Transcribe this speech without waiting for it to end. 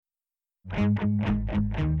Welcome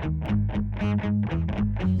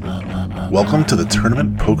to the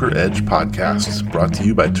Tournament Poker Edge podcast, brought to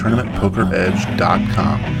you by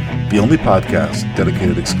TournamentPokerEdge.com, the only podcast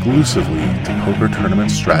dedicated exclusively to poker tournament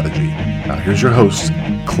strategy. Now here's your host,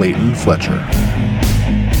 Clayton Fletcher.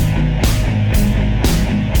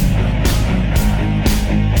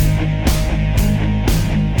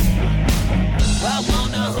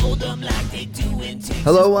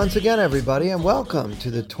 Hello once again, everybody, and welcome to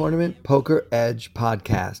the Tournament Poker Edge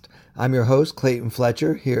podcast. I'm your host, Clayton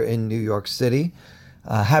Fletcher, here in New York City.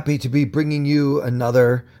 Happy to be bringing you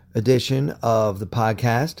another edition of the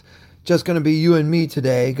podcast. Just going to be you and me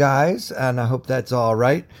today, guys, and I hope that's all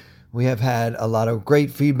right. We have had a lot of great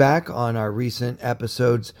feedback on our recent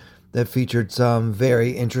episodes that featured some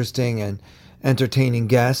very interesting and entertaining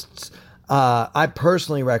guests. I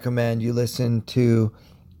personally recommend you listen to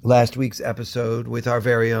last week's episode with our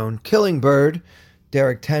very own Killing Bird,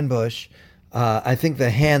 Derek Tenbush. I think the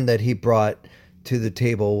hand that he brought to the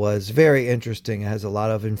table was very interesting. It has a lot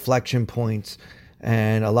of inflection points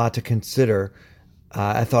and a lot to consider.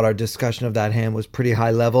 I thought our discussion of that hand was pretty high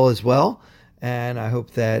level as well, and I hope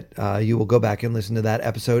that you will go back and listen to that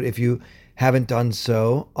episode if you haven't done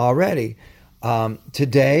so already.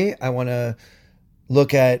 Today, I want to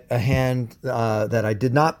look at a hand that I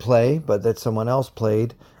did not play, but that someone else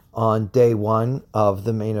played on day one of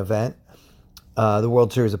the main event, the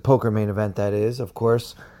World Series of Poker main event, that is, of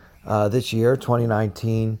course, this year,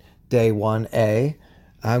 2019, day 1A.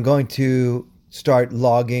 I'm going to start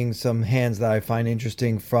logging some hands that I find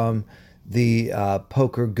interesting from the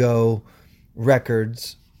Poker Go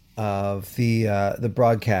records of the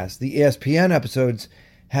broadcast. The ESPN episodes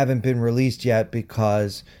haven't been released yet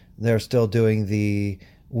because they're still doing the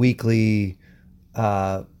weekly,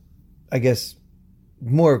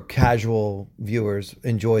 more casual viewers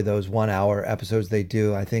enjoy those 1 hour episodes they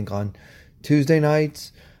do, I think, on Tuesday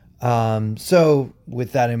nights. So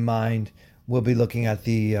with that in mind, we'll be looking at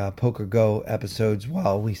the Poker Go episodes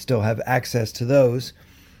while we still have access to those.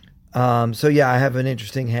 I have an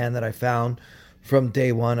interesting hand that I found from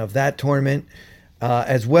day one of that tournament.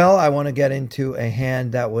 As well, I want to get into a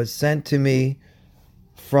hand that was sent to me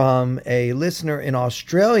from a listener in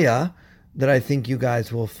Australia that I think you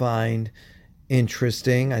guys will find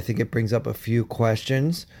interesting. I think it brings up a few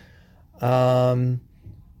questions. Before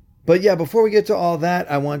we get to all that,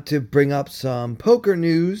 I want to bring up some poker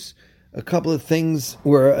news. A couple of things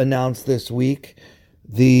were announced this week.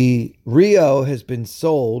 The Rio has been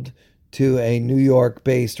sold to a New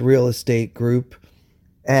York-based real estate group,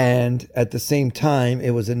 and at the same time,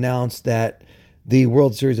 it was announced that the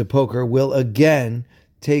World Series of Poker will again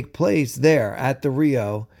take place there at the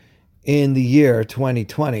Rio in the year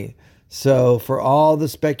 2020. So for all the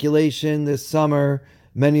speculation this summer,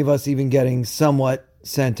 many of us even getting somewhat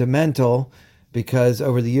sentimental because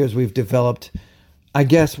over the years we've developed, I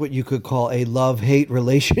guess, what you could call a love-hate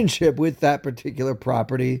relationship with that particular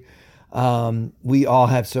property. We all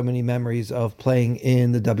have so many memories of playing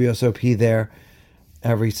in the WSOP there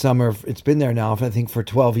every summer. It's been there now, I think, for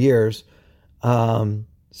 12 years. So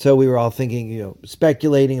we were all thinking,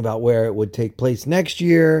 speculating about where it would take place next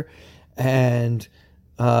year, and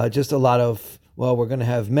just a lot of, we're going to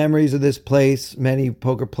have memories of this place. Many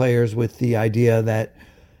poker players with the idea that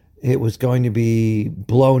it was going to be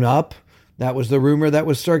blown up. That was the rumor that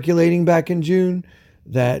was circulating back in June,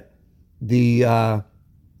 that the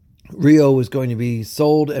Rio was going to be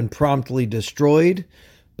sold and promptly destroyed.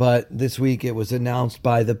 But this week it was announced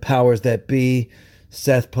by the powers that be,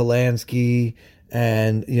 Seth Polanski,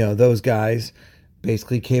 and those guys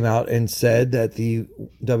basically came out and said that the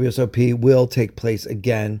WSOP will take place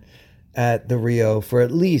again at the Rio for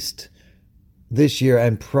at least this year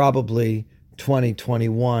and probably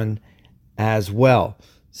 2021 as well.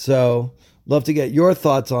 So, love to get your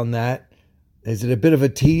thoughts on that. Is it a bit of a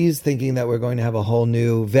tease, thinking that we're going to have a whole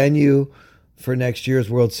new venue for next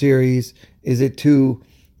year's World Series? Is it too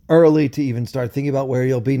early to even start thinking about where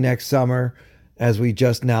you'll be next summer, as we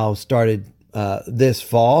just now started this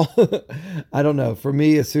fall? I don't know. For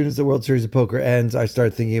me, as soon as the World Series of Poker ends, I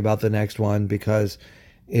start thinking about the next one because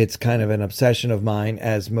it's kind of an obsession of mine,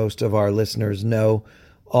 as most of our listeners know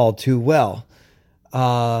all too well.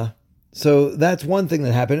 So that's one thing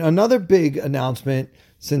that happened. Another big announcement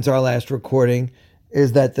since our last recording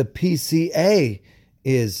is that the PCA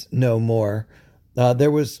is no more.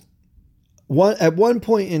 There was at one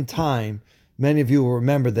point in time, many of you will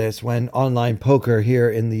remember this, when online poker here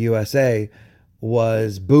in the USA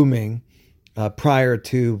was booming prior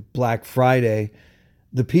to Black Friday.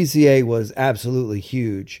 The PCA was absolutely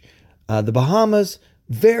huge. The Bahamas,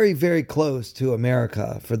 very, very close to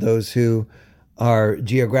America, for those who are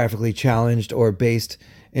geographically challenged or based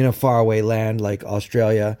in a faraway land like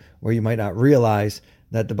Australia, where you might not realize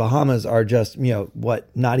that the Bahamas are just,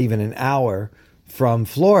 not even an hour from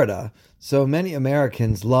Florida. So many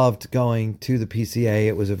Americans loved going to the PCA.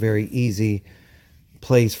 It was a very easy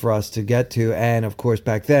place for us to get to. And of course,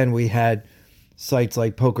 back then we had sites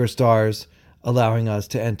like PokerStars allowing us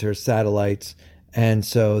to enter satellites. And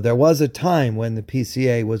so there was a time when the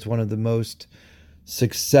PCA was one of the most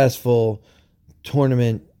successful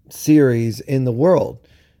tournament series in the world,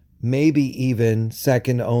 maybe even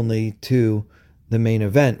second only to the main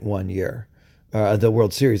event one year, the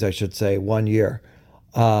World Series, I should say, 1 year.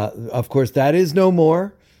 Of course, that is no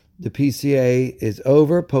more. The PCA is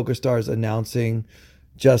over. PokerStars announcing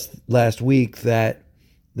just last week that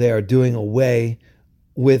they are doing away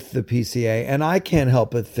with the PCA. And I can't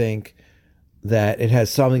help but think that it has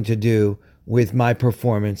something to do with my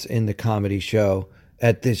performance in the comedy show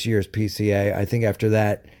at this year's PCA. I think after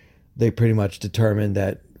that, they pretty much determined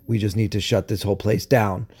that we just need to shut this whole place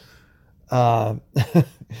down.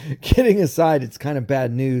 Kidding aside, it's kind of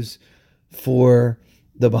bad news for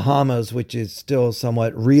the Bahamas, which is still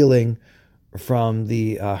somewhat reeling from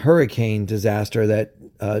the hurricane disaster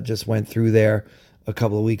that just went through there a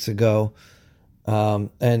couple of weeks ago.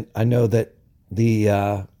 And I know that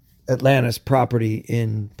the Atlantis property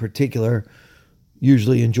in particular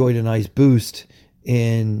usually enjoyed a nice boost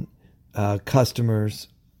in customers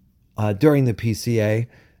during the PCA,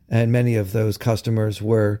 and many of those customers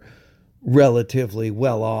were relatively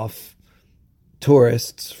well-off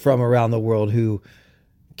tourists from around the world who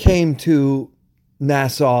came to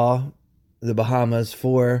Nassau, the Bahamas,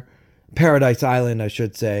 for Paradise Island, I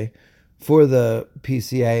should say, for the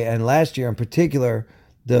PCA. And last year in particular,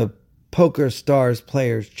 the PokerStars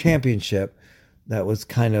Players Championship, that was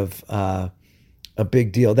kind of a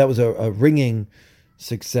big deal. That was a ringing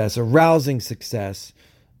success, a rousing success,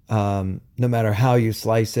 no matter how you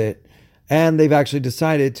slice it. And they've actually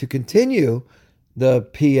decided to continue the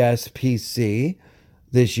PSPC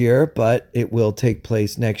this year, but it will take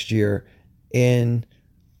place next year in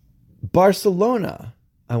Barcelona,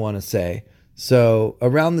 I want to say. So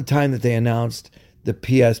around the time that they announced the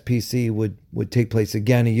PSPC would take place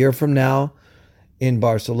again a year from now in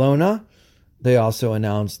Barcelona, they also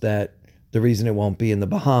announced that the reason it won't be in the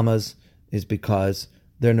Bahamas is because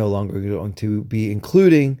they're no longer going to be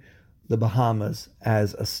including the Bahamas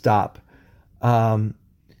as a stop.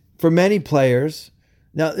 For many players,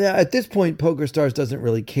 now at this point, PokerStars doesn't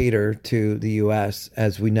really cater to the U.S.,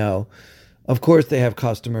 as we know. Of course, they have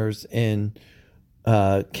customers in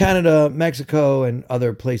Canada, Mexico, and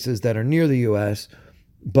other places that are near the U.S.,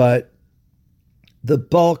 but the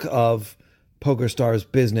bulk of PokerStars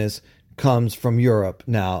business comes from Europe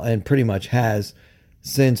now, and pretty much has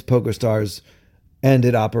since PokerStars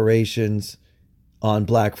ended operations on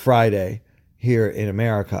Black Friday here in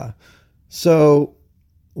America. So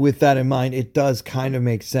with that in mind, it does kind of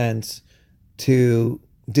make sense to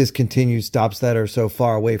discontinue stops that are so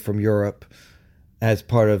far away from Europe as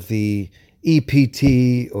part of the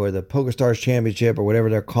EPT or the PokerStars Championship or whatever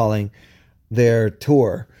they're calling their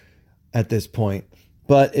tour at this point.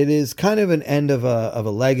 But it is kind of an end of a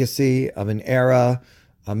legacy, of an era.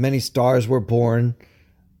 Many stars were born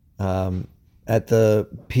at the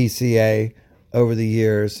PCA over the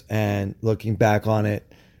years, and looking back on it,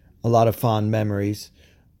 a lot of fond memories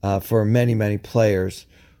for many, many players.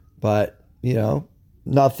 But,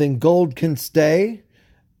 nothing gold can stay,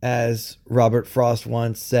 as Robert Frost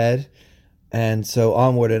once said. And so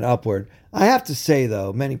onward and upward. I have to say,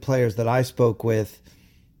 though, many players that I spoke with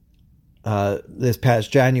this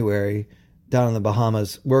past January down in the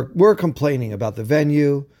Bahamas were complaining about the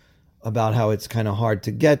venue, about how it's kind of hard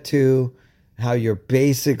to get to, how you're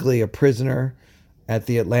basically a prisoner at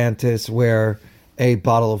the Atlantis, where a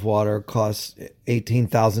bottle of water costs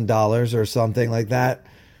 $18,000 or something like that.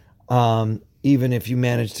 Even if you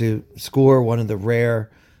manage to score one of the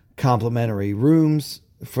rare complimentary rooms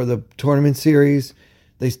for the tournament series,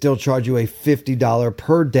 they still charge you a $50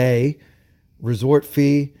 per day resort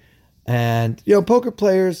fee. And, poker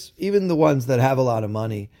players, even the ones that have a lot of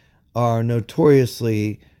money, are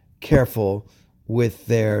notoriously careful with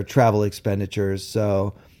their travel expenditures.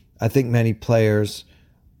 So I think many players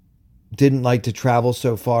didn't like to travel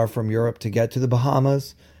so far from Europe to get to the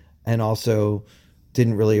Bahamas, and also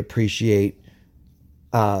didn't really appreciate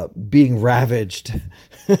being ravaged,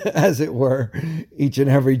 as it were, each and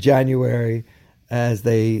every January as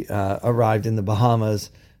they arrived in the Bahamas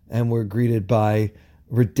and were greeted by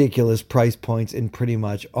ridiculous price points in pretty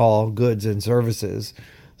much all goods and services.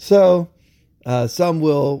 So some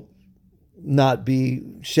will not be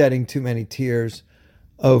shedding too many tears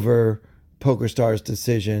over PokerStars'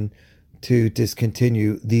 decision to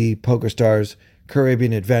discontinue the PokerStars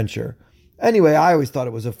Caribbean Adventure. Anyway, I always thought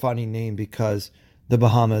it was a funny name because the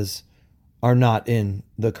Bahamas are not in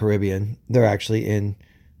the Caribbean. They're actually in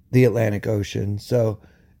the Atlantic Ocean. So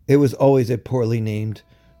it was always a poorly named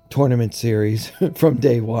tournament series from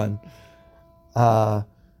day one.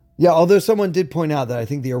 Although someone did point out that I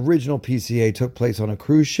think the original PCA took place on a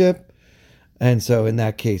cruise ship. And so in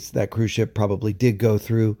that case, that cruise ship probably did go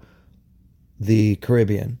through the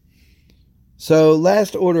Caribbean. So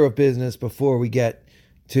last order of business before we get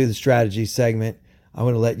to the strategy segment, I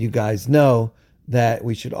want to let you guys know that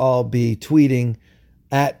we should all be tweeting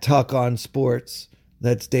at Tuck on Sports.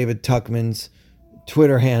 That's David Tuckman's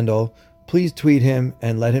Twitter handle. Please tweet him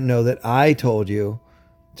and let him know that I told you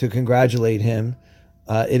to congratulate him.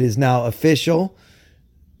 It is now official.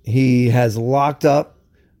 He has locked up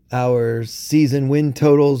our season win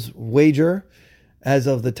totals wager. As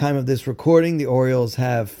of the time of this recording, the Orioles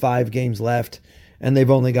have 5 games left and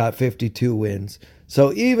they've only got 52 wins.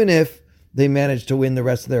 So even if they manage to win the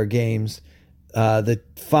rest of their games, the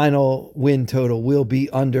final win total will be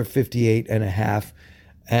under 58.5.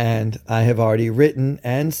 And I have already written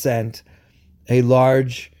and sent a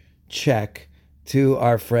large check to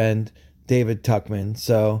our friend David Tuckman.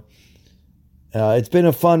 So it's been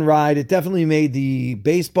a fun ride. It definitely made the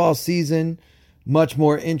baseball season much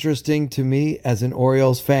more interesting to me as an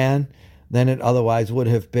Orioles fan than it otherwise would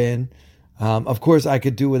have been. Of course, I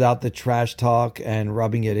could do without the trash talk and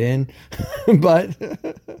rubbing it in, but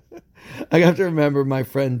I have to remember my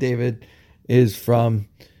friend David is from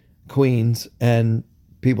Queens, and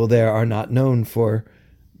people there are not known for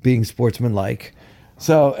being sportsmanlike.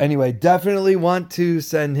 So anyway, definitely want to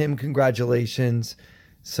send him congratulations.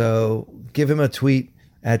 So give him a tweet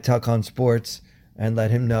at Tuck on Sports and let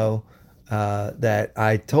him know that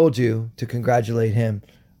I told you to congratulate him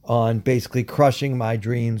on basically crushing my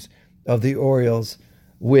dreams of the Orioles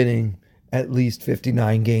winning at least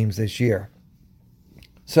 59 games this year.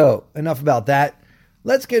 So enough about that.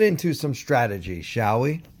 Let's get into some strategy, shall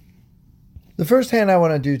we? The first hand I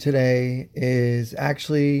want to do today is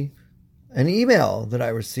actually an email that I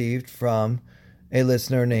received from a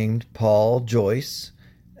listener named Paul Joyce,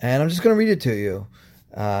 and I'm just going to read it to you.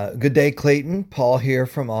 Good day, Clayton. Paul here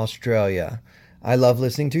from Australia. I love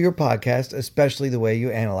listening to your podcast, especially the way you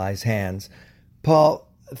analyze hands. Paul,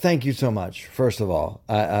 thank you so much, first of all.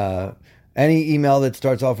 Any email that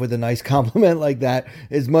starts off with a nice compliment like that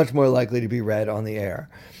is much more likely to be read on the air.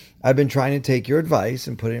 I've been trying to take your advice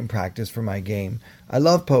and put it in practice for my game. I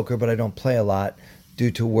love poker, but I don't play a lot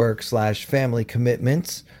due to work/family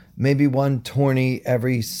commitments. Maybe one tourney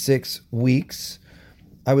every 6 weeks.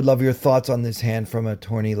 I would love your thoughts on this hand from a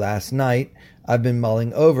tourney last night. I've been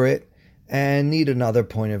mulling over it and need another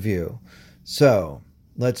point of view. So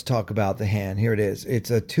let's talk about the hand. Here it is.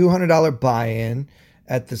 It's a $200 buy-in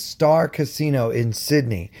at the Star Casino in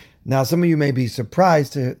Sydney. Now, some of you may be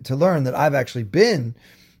surprised to learn that I've actually been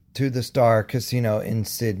to the Star Casino in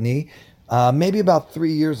Sydney. Maybe about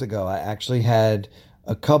 3 years ago, I actually had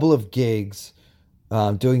a couple of gigs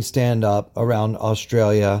doing stand-up around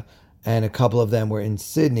Australia, and a couple of them were in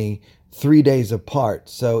Sydney 3 days apart.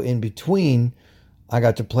 So in between, I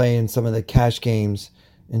got to play in some of the cash games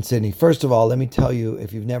in Sydney. First of all, let me tell you,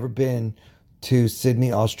 if you've never been to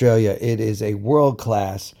Sydney, Australia, it is a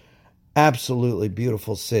world-class, absolutely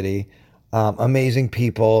beautiful city. Amazing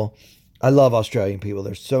people. I love Australian people.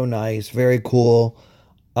 They're so nice, very cool.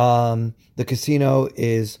 The casino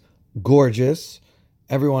is gorgeous.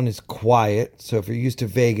 Everyone is quiet. So if you're used to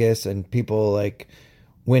Vegas and people like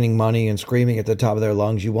winning money and screaming at the top of their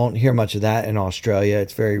lungs, you won't hear much of that in Australia.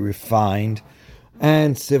 It's very refined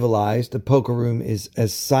and civilized. The poker room is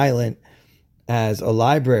as silent as a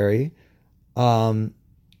library,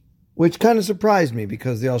 which kind of surprised me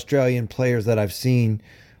because the Australian players that I've seen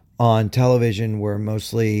on television were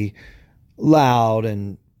mostly loud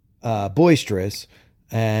and boisterous.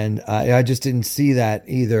 And I just didn't see that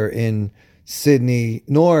either in Sydney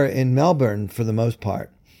nor in Melbourne for the most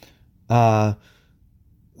part.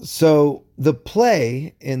 So the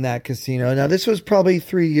play in that casino, now this was probably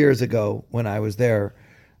 3 years ago when I was there,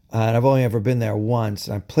 and I've only ever been there once.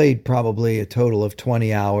 I played probably a total of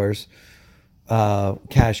 20 hours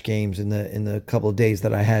cash games in the couple of days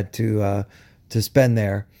that I had to spend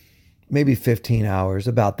there, maybe 15 hours,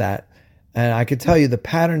 about that. And I could tell you the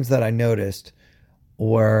patterns that I noticed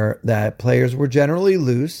were that players were generally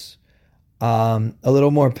loose, a little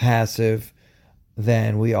more passive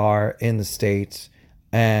than we are in the States,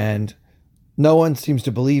 and no one seems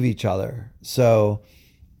to believe each other. So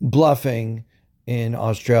bluffing in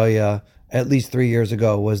Australia at least 3 years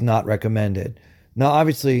ago was not recommended. Now,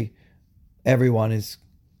 obviously, everyone is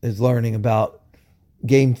learning about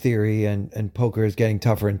game theory, and poker is getting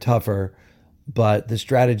tougher and tougher. But the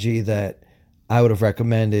strategy that I would have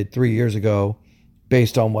recommended 3 years ago,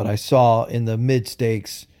 based on what I saw in the mid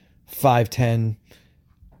stakes 5-10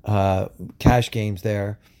 cash games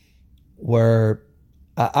there, where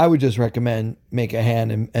I would just recommend make a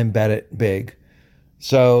hand and bet it big.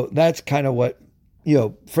 So that's kind of what,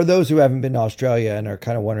 for those who haven't been to Australia and are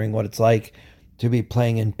kind of wondering what it's like to be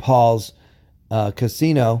playing in Paul's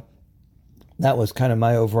casino, that was kind of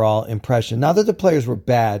my overall impression. Not that the players were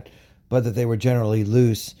bad, but that they were generally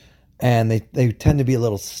loose, and they tend to be a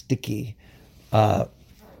little sticky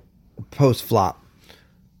post-flop.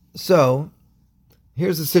 So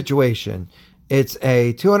here's the situation. It's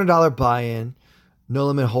a $200 buy-in, no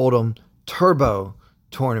limit hold'em turbo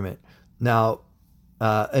tournament. Now,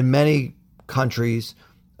 in many countries,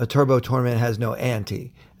 a turbo tournament has no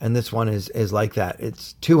ante, and this one is like that.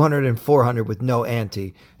 It's 200 and 400 with no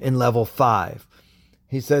ante in level 5.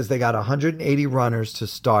 He says they got 180 runners to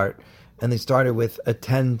start, and they started with a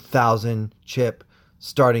 10,000 chip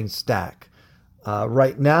starting stack.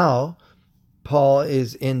 Right now, Paul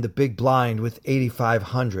is in the big blind with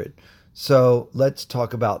 8,500. So let's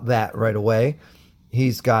talk about that right away.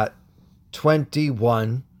 He's got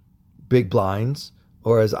 21 big blinds,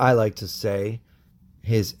 or as I like to say,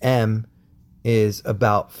 his M is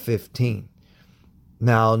about 15.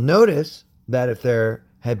 Now notice that if there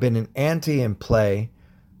had been an ante in play,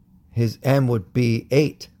 his M would be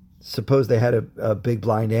 8. Suppose they had a big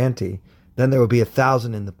blind ante, then there would be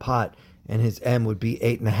 1,000 in the pot, and his M would be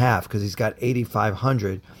 8.5 because he's got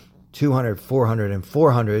 8,500, 200, 400, and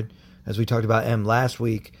 400. As we talked about M last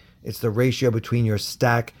week, it's the ratio between your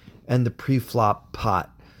stack and the pre-flop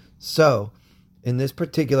pot. So in this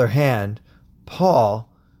particular hand, Paul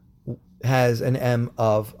has an M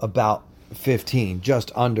of about 15,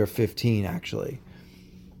 just under 15 actually.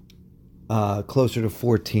 Closer to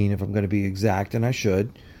 14 if I'm going to be exact, and I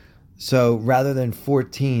should. So rather than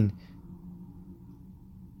 14,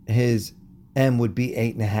 his M would be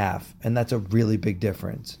 8.5, and that's a really big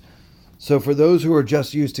difference. So for those who are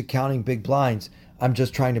just used to counting big blinds, I'm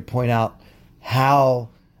just trying to point out how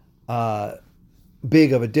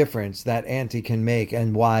big of a difference that ante can make,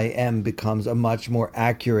 and why M becomes a much more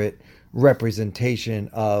accurate representation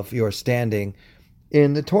of your standing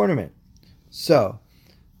in the tournament. So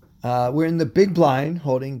we're in the big blind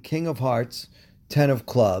holding King of Hearts, 10 of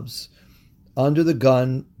clubs, under the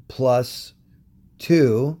gun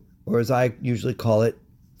 +2, or as I usually call it,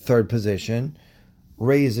 third position,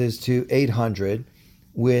 raises to 800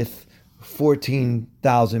 with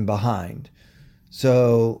 14,000 behind.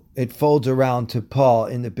 So it folds around to Paul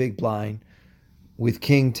in the big blind with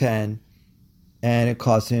King 10, and it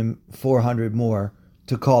costs him 400 more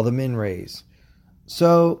to call the min raise.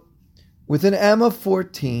 So with an M of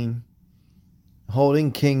 14,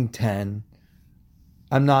 holding King 10,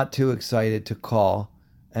 I'm not too excited to call,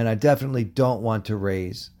 and I definitely don't want to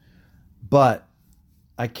raise. But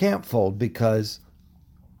I can't fold because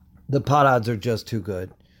the pot odds are just too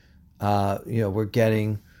good. We're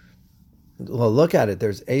getting, well, look at it.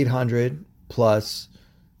 There's 800 plus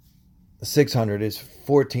 600 is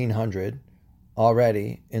 1,400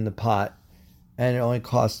 already in the pot, and it only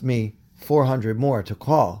costs me 400 more to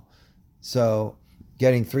call. So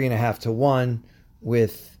getting 3.5 to 1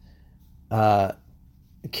 with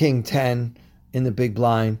King 10 in the big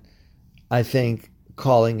blind, I think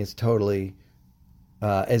calling is totally,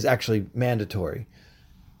 is actually mandatory.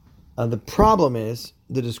 The problem is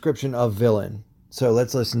the description of villain. So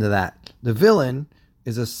let's listen to that. The villain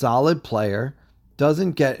is a solid player,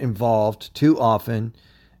 doesn't get involved too often,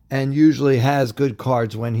 and usually has good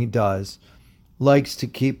cards when he does, likes to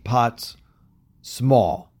keep pots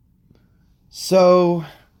small. So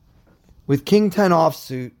with King 10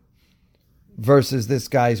 offsuit versus this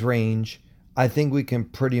guy's range, I think we can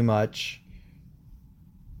pretty much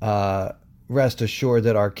rest assured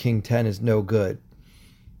that our King 10 is no good.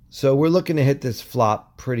 So we're looking to hit this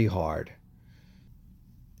flop pretty hard.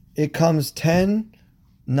 It comes 10,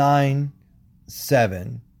 9,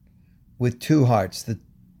 7 with 2 hearts. The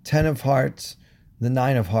 10 of hearts, the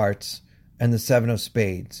 9 of hearts, and the 7 of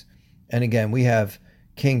spades. And again, we have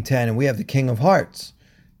King 10 and we have the King of Hearts.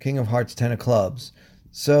 King of Hearts, 10 of clubs.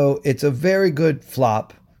 So it's a very good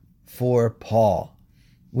flop for Paul.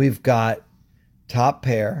 We've got top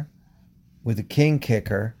pair with a king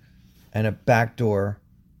kicker and a backdoor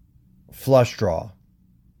flush draw.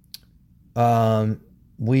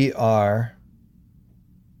 We are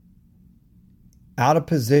out of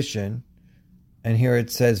position, and here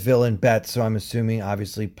it says villain bets, so I'm assuming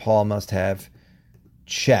obviously Paul must have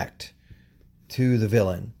checked to the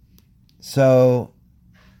villain. So,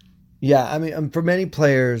 yeah, I mean, for many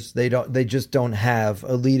players, they just don't have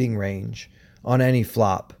a leading range on any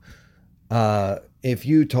flop. If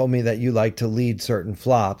you told me that you like to lead certain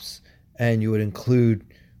flops and you would include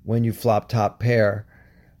when you flop top pair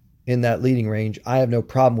in that leading range, I have no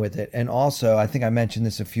problem with it. And also, I think I mentioned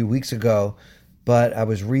this a few weeks ago, but I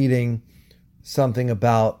was reading something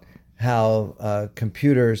about how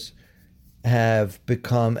computers have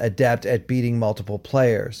become adept at beating multiple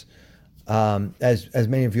players. As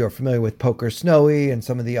many of you are familiar with Poker Snowy and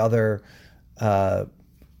some of the other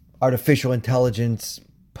artificial intelligence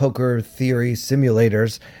poker theory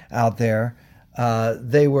simulators out there,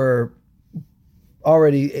 they were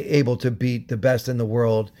already able to beat the best in the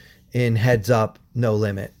world in heads up, no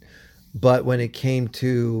limit. But when it came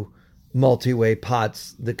to multi-way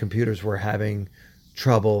pots, the computers were having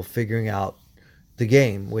trouble figuring out the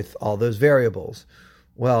game with all those variables.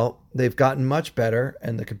 Well, they've gotten much better,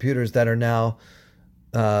 and the computers that are now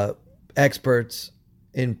experts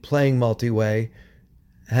in playing multi-way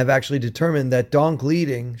have actually determined that donk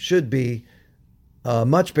leading should be a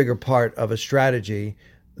much bigger part of a strategy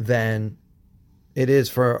than it is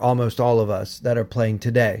for almost all of us that are playing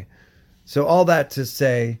today. So all that to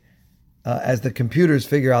say, as the computers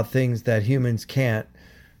figure out things that humans can't,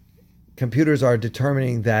 computers are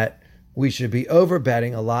determining that we should be over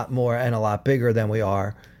betting a lot more and a lot bigger than we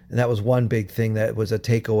are. And that was one big thing that was a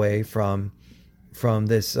takeaway from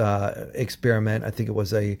this experiment. I think it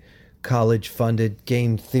was a college-funded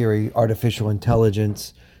game theory, artificial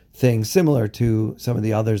intelligence thing, similar to some of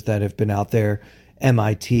the others that have been out there,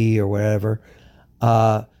 MIT or whatever.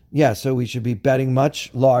 So we should be betting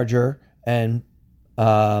much larger. And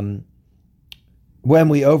when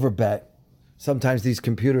we overbet, sometimes these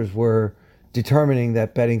computers were determining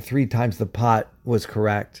that betting 3 times the pot was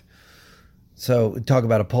correct. So talk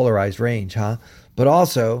about a polarized range, huh? But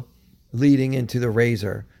also leading into the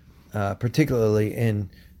razor, particularly in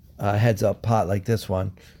a heads-up pot like this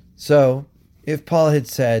one. So if Paul had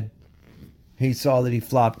said he saw that he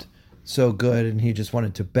flopped so good and he just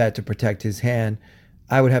wanted to bet to protect his hand,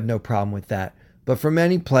 I would have no problem with that. But for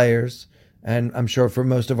many players, and I'm sure for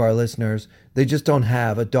most of our listeners, they just don't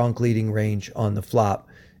have a donk leading range on the flop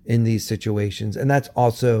in these situations, and that's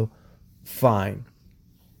also fine.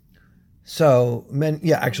 So,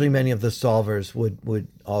 many of the solvers would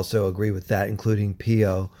also agree with that, including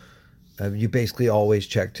Pio. You basically always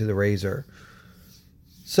check to the razor.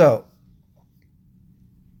 So,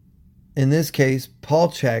 in this case, Paul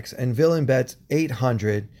checks and Villain bets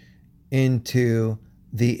 800 into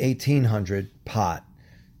the 1800 pot.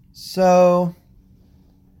 So,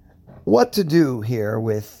 what to do here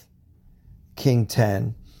with King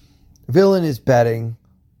 10? Villain is betting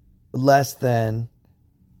less than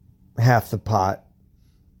half the pot.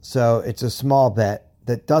 So it's a small bet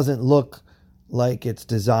that doesn't look like it's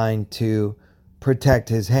designed to protect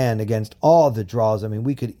his hand against all the draws. I mean,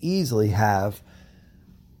 we could easily have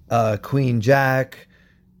Queen Jack,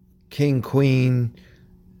 King Queen,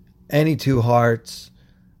 any 2 hearts,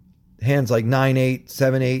 hands like 9-8,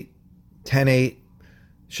 7-8, 10-8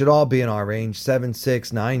 should all be in our range.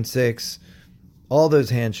 7-6, 9-6. All those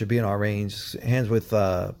hands should be in our range. Hands with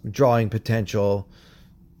drawing potential,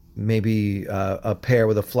 maybe a pair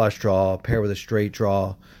with a flush draw, a pair with a straight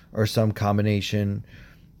draw, or some combination,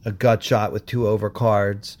 a gut shot with 2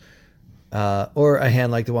 overcards, or a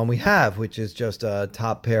hand like the one we have, which is just a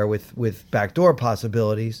top pair with backdoor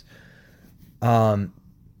possibilities.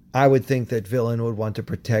 I would think that Villain would want to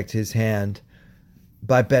protect his hand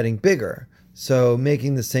by betting bigger. So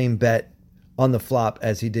making the same bet on the flop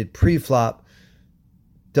as he did pre-flop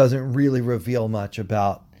doesn't really reveal much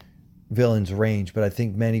about Villain's range, but I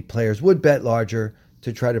think many players would bet larger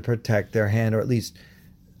to try to protect their hand, or at least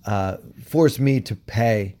force me to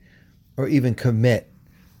pay or even commit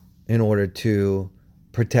in order to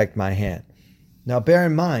protect my hand. Now, bear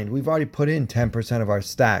in mind, we've already put in 10% of our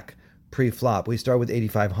stack pre-flop. We start with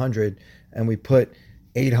 8,500 and we put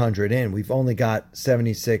 800 in. We've only got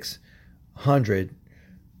 7,600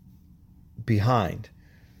 behind.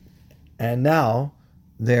 And now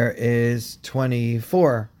there is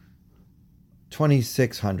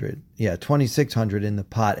 2,600. Yeah, 2,600 in the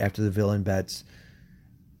pot after the Villain bets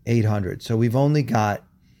 800. So we've only got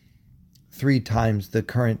 3 times the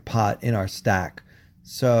current pot in our stack.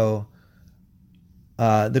 So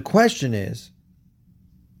the question is,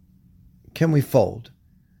 can we fold?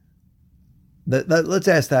 Let's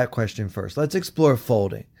ask that question first. Let's explore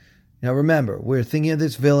folding. Now remember, we're thinking of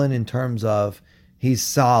this Villain in terms of he's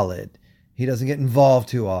solid. He doesn't get involved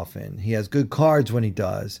too often. He has good cards when he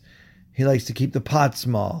does. He likes to keep the pot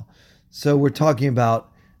small. So we're talking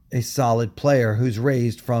about a solid player who's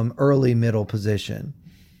raised from early middle position,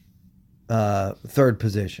 third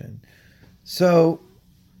position. So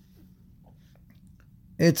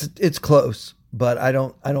it's close, but I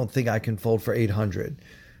don't think I can fold for 800.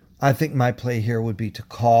 I think my play here would be to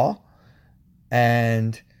call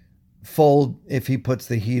and fold if he puts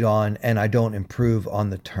the heat on and I don't improve on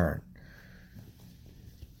the turn.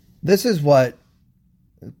 This is what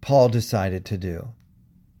Paul decided to do.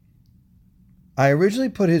 I originally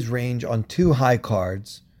put his range on 2 high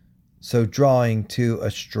cards, so drawing to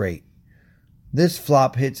a straight. This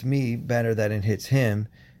flop hits me better than it hits him,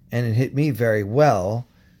 and it hit me very well.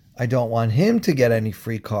 I don't want him to get any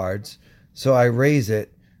free cards, so I raise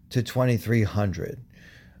it to 2,300.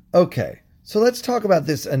 Okay, so let's talk about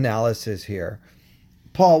this analysis here.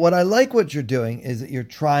 Paul, what I like what you're doing is that you're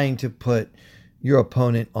trying to put your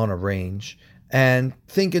opponent on a range and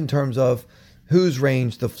think in terms of whose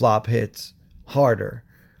range the flop hits harder.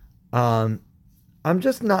 I'm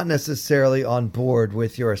just not necessarily on board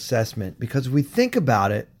with your assessment because we think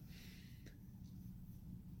about it.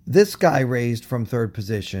 This guy raised from third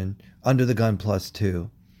position under the gun +2.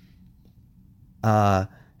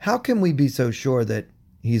 How can we be so sure that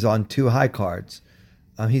he's on 2 high cards?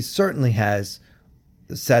 He certainly has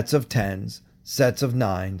sets of 10s, sets of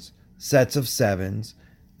 9s, sets of 7s,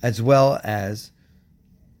 as well as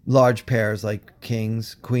large pairs like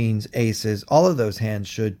kings, queens, aces. All of those hands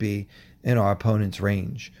should be in our opponent's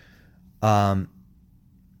range. Now,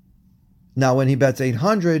 when he bets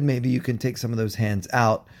 800, maybe you can take some of those hands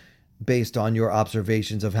out based on your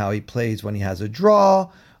observations of how he plays when he has a draw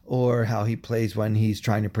or how he plays when he's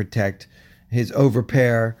trying to protect his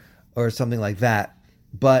overpair or something like that.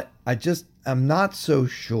 But I'm not so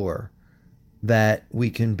sure that we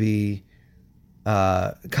can be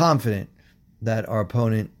confident that our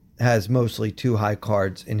opponent has mostly 2 high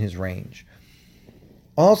cards in his range.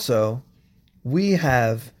 Also, we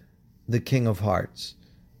have the King of Hearts,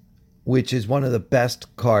 which is one of the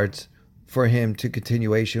best cards for him to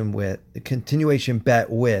continuation bet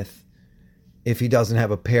with if he doesn't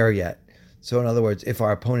have a pair yet. So in other words, if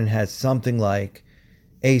our opponent has something like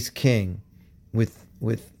Ace King with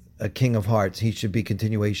a King of Hearts, he should be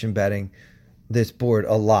continuation betting this board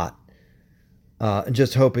a lot.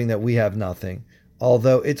 Just hoping that we have nothing.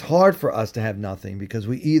 Although it's hard for us to have nothing because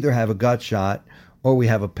we either have a gut shot or we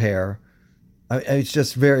have a pair. It's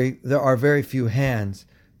just there are very few hands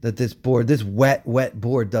that this wet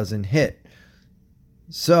board doesn't hit.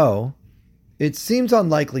 So it seems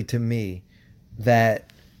unlikely to me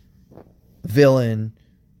that Villain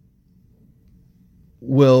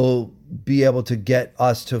will be able to get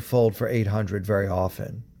us to fold for 800 very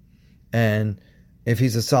often. And if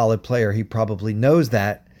he's a solid player, he probably knows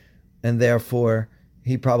that, and therefore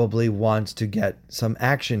he probably wants to get some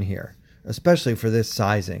action here, especially for this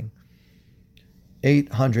sizing.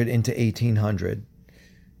 800 into 1800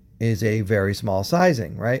 is a very small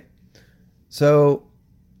sizing, right? So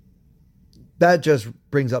that just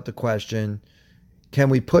brings up the question, can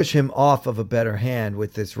we push him off of a better hand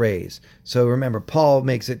with this raise? So remember, Paul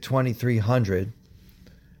makes it 2,300,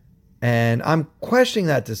 and I'm questioning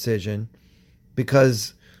that decision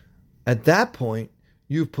because at that point,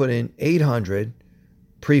 you've put in 800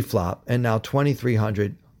 pre-flop and now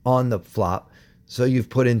 2,300 on the flop. So you've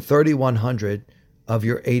put in 3,100 of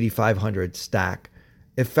your 8,500 stack,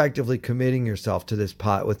 effectively committing yourself to this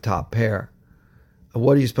pot with top pair.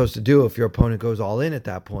 What are you supposed to do if your opponent goes all in at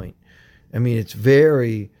that point? I mean, it's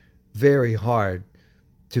very, very hard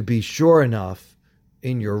to be sure enough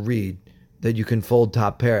in your read that you can fold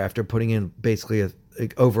top pair after putting in basically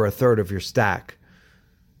over a third of your stack.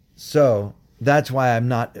 So that's why I'm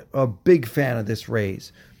not a big fan of this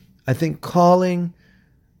raise. I think calling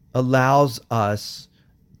allows us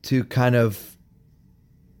to kind of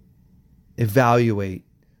evaluate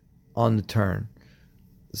on the turn.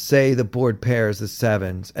 Say the board pairs the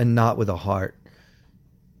 7s and not with a heart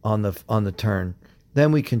on the turn.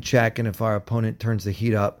 Then we can check, and if our opponent turns the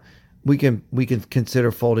heat up, we can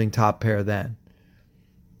consider folding top pair then.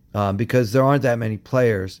 Because there aren't that many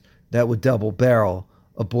players that would double barrel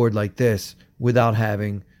a board like this without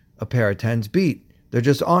having a pair of 10s beat. There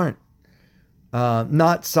just aren't.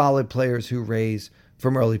 Not solid players who raise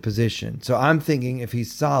from early position. So I'm thinking if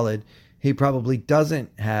he's solid, he probably doesn't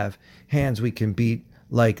have hands we can beat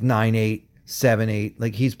like 9-8, 7-8.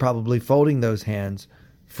 Like he's probably folding those hands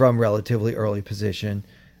from relatively early position.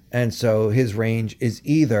 And so his range is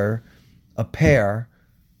either a pair,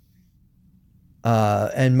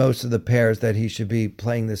 and most of the pairs that he should be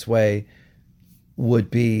playing this way would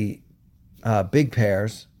be big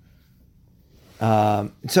pairs.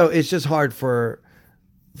 So it's just hard for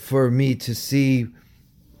me to see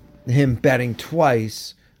him betting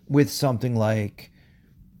twice with something like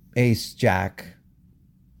ace jack.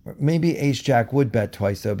 Maybe ace jack would bet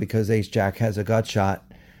twice though, because ace jack has a gut shot.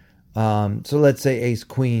 So let's say ace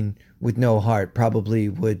queen with no heart probably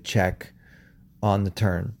would check on the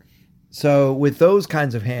turn. So with those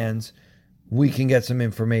kinds of hands, we can get some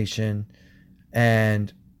information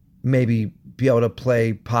and maybe be able to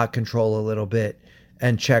play pot control a little bit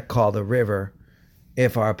and check call the river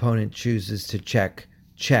if our opponent chooses to check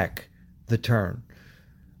the turn.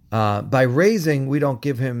 By raising, we don't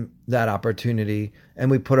give him that opportunity,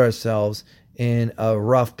 and we put ourselves in a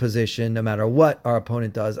rough position no matter what our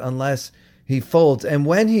opponent does, unless he folds. And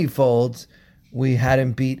when he folds, we had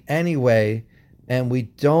him beat anyway, and we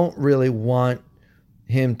don't really want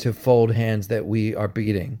him to fold hands that we are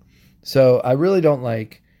beating. So I really don't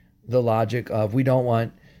like the logic of we don't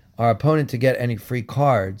want our opponent to get any free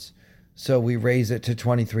cards, so we raise it to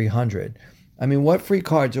 2,300. I mean, what free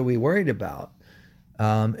cards are we worried about?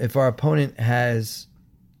 If our opponent has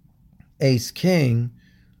ace king,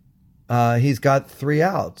 he's got 3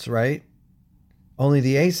 outs, right? Only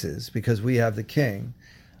the aces, because we have the king.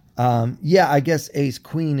 I guess ace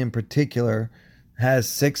queen in particular has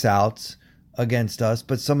 6 outs against us,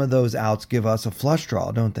 but some of those outs give us a flush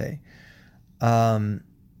draw, don't they? There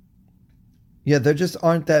just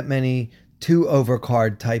aren't that many 2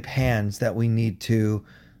 overcard type hands that we need to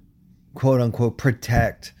quote unquote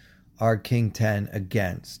protect our king 10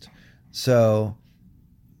 against. So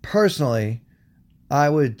personally, I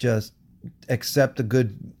would just accept the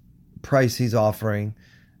good price he's offering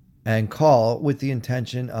and call with the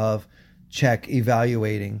intention of check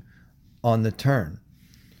evaluating on the turn.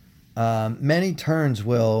 Many turns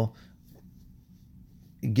will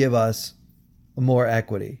give us more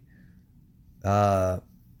equity. I'm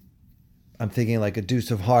thinking like a deuce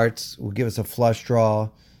of hearts will give us a flush draw.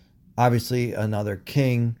 Obviously, another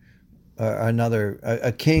king,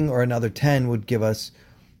 a king or another 10 would give us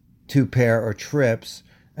 2 pair or trips.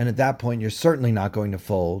 And at that point, you're certainly not going to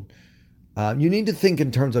fold. You need to think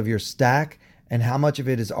in terms of your stack and how much of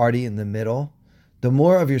it is already in the middle. The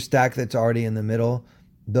more of your stack that's already in the middle,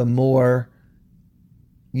 the more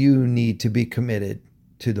you need to be committed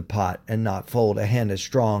to the pot and not fold a hand as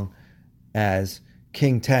strong as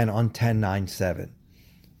king 10 on 10-9-7.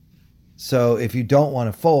 So if you don't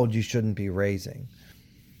want to fold, you shouldn't be raising.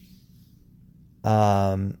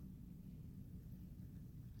 I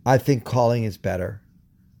think calling is better.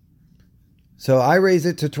 So I raise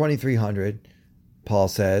it to 2,300, Paul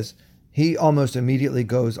says. He almost immediately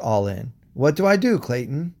goes all in. What do I do,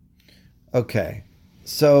 Clayton? Okay,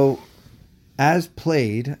 so as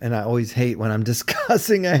played, and I always hate when I'm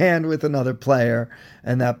discussing a hand with another player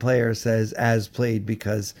and that player says as played,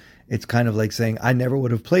 because it's kind of like saying, I never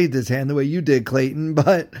would have played this hand the way you did, Clayton,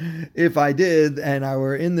 but if I did and I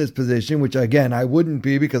were in this position, which again, I wouldn't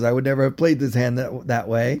be because I would never have played this hand that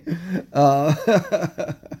way,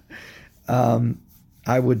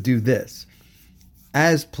 I would do this.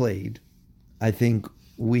 As played, I think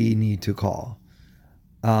we need to call.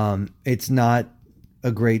 It's not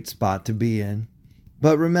a great spot to be in.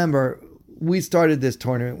 But remember, we started this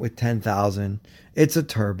tournament with 10,000. It's a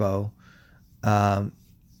turbo.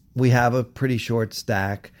 We have a pretty short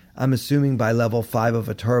stack. I'm assuming by level 5 of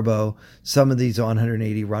a turbo, some of these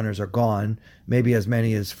 180 runners are gone. Maybe as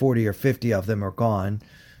many as 40 or 50 of them are gone.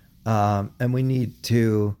 And we need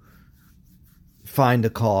to find a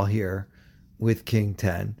call here with king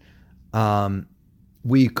 10.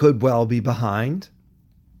 We could well be behind,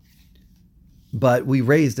 but we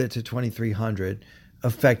raised it to 2,300,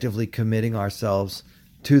 effectively committing ourselves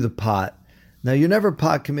to the pot. Now, you're never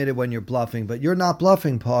pot committed when you're bluffing, but you're not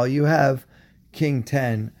bluffing, Paul. You have king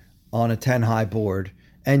 10 on a 10 high board,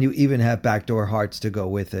 and you even have backdoor hearts to go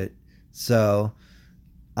with it. So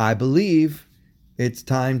I believe it's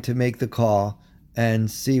time to make the call and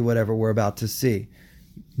see whatever we're about to see.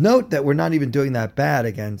 Note that we're not even doing that bad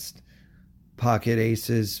against pocket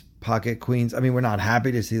aces, pocket queens. I mean, we're not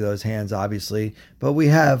happy to see those hands, obviously, but we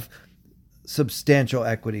have substantial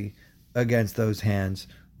equity against those hands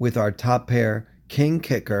with our top pair, king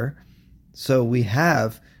kicker. So we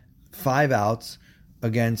have 5 outs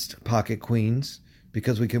against pocket queens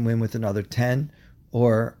because we can win with another 10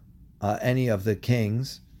 or any of the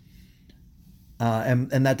kings.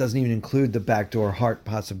 And that doesn't even include the backdoor heart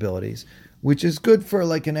possibilities, which is good for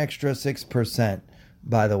like an extra 6%,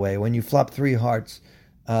 by the way. When you flop 3 hearts,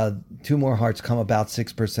 2 more hearts come about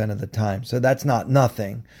 6% of the time. So that's not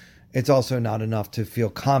nothing. It's also not enough to feel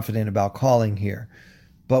confident about calling here.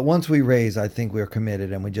 But once we raise, I think we're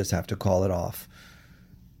committed and we just have to call it off.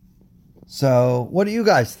 So what do you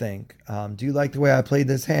guys think? Do you like the way I played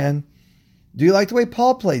this hand? Do you like the way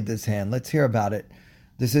Paul played this hand? Let's hear about it.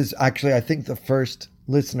 This is actually, I think, the first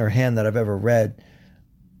listener hand that I've ever read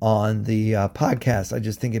on the podcast. I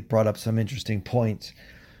just think it brought up some interesting points.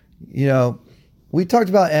 You know, we talked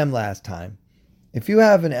about M last time. If you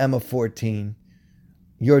have an M of 14,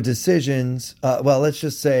 your decisions, let's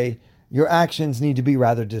just say your actions need to be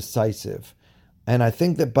rather decisive. And I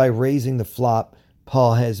think that by raising the flop,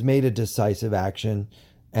 Paul has made a decisive action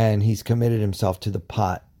and he's committed himself to the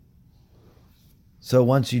pot. So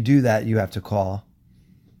once you do that, you have to call.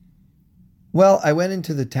 Well, I went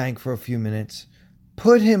into the tank for a few minutes,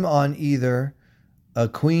 put him on either a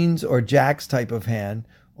queens or jacks type of hand,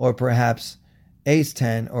 or perhaps ace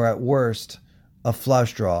 10, or at worst, a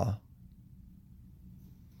flush draw.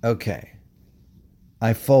 Okay.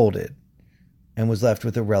 I folded and was left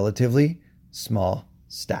with a relatively small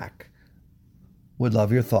stack. Would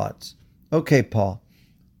love your thoughts. Okay, Paul.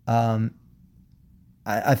 I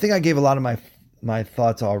think I gave a lot of my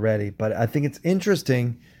thoughts already, but I think it's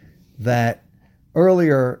interesting that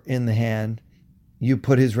earlier in the hand, you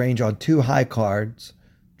put his range on 2 high cards,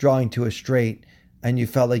 drawing to a straight, and you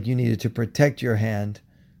felt like you needed to protect your hand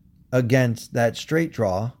against that straight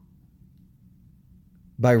draw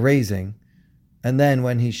by raising. And then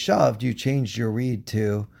when he shoved, you changed your read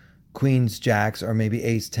to queens, jacks, or maybe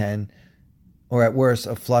ace 10, or at worst,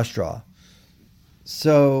 a flush draw.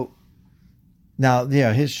 So now,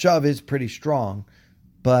 his shove is pretty strong,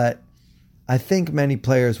 but I think many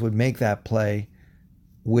players would make that play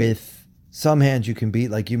with some hands you can beat,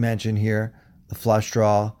 like you mentioned here, the flush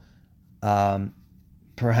draw.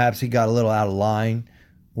 Perhaps he got a little out of line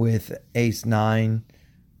with ace 9,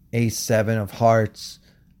 ace 7 of hearts,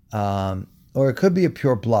 or it could be a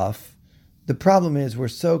pure bluff. The problem is we're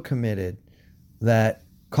so committed that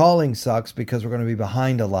calling sucks because we're going to be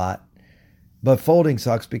behind a lot, but folding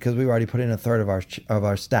sucks because we've already put in a third of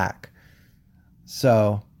our stack.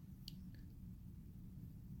 So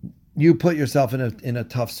you put yourself in a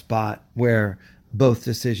tough spot where both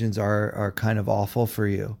decisions are kind of awful for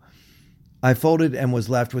you. I folded and was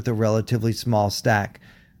left with a relatively small stack.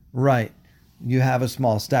 Right. You have a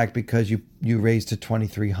small stack because you raised to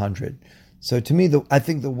 2,300. So to me, I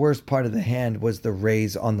think the worst part of the hand was the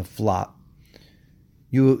raise on the flop.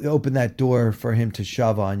 You open that door for him to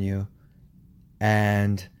shove on you.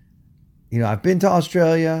 And, I've been to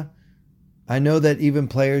Australia. I know that even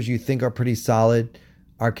players you think are pretty solid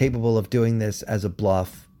are capable of doing this as a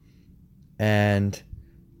bluff. And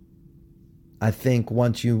I think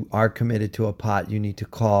once you are committed to a pot, you need to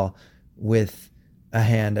call with a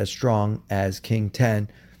hand as strong as King 10.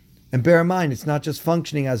 And bear in mind, it's not just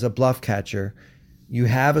functioning as a bluff catcher. You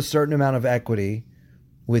have a certain amount of equity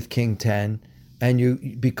with King 10.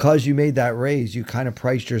 And because you made that raise, you kind of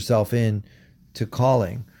priced yourself in to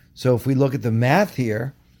calling. So if we look at the math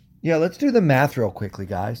here, let's do the math real quickly,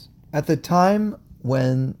 guys. At the time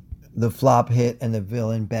when the flop hit and the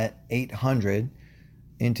villain bet 800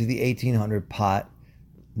 into the 1,800 pot,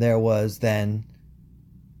 there was then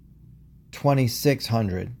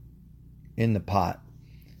 2,600 in the pot.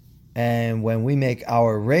 And when we make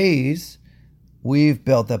our raise, we've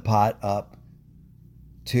built the pot up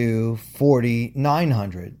to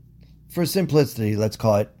 4,900. For simplicity, let's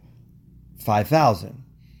call it 5,000.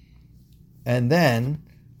 And then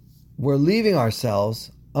we're leaving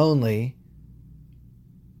ourselves only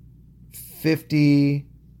 50,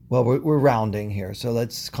 we're rounding here, so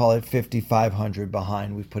let's call it 5,500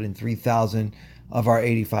 behind. We've put in 3,000 of our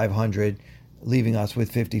 8,500, leaving us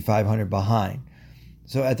with 5,500 behind.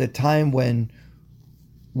 So at the time when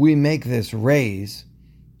we make this raise,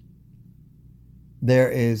 there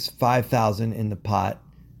is 5,000 in the pot,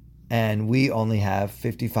 and we only have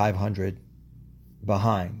 5,500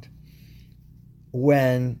 behind.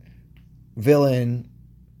 When villain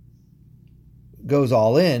goes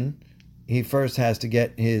all in, he first has to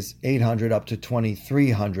get his 800 up to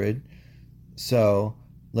 2,300. So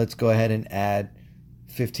let's go ahead and add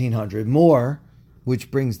 1,500 more,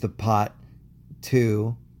 which brings the pot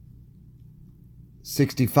to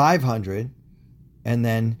 6,500. And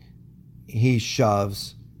then he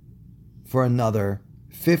shoves for another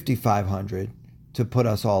 5,500 to put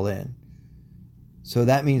us all in. So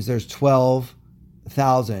that means there's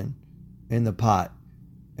 12,000 in the pot,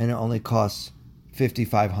 and it only costs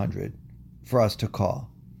 5,500 for us to call.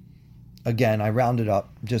 Again, I rounded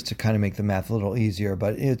up just to kind of make the math a little easier,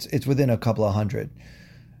 but it's within a couple of hundred.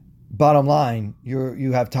 Bottom line,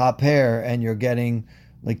 you have top pair and you're getting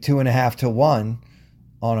like 2.5 to 1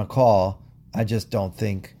 on a call. I just don't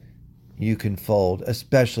think you can fold,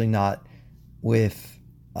 especially not with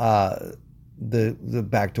the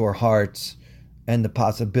backdoor hearts and the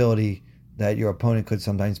possibility that your opponent could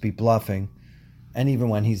sometimes be bluffing. and even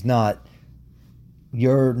when he's not,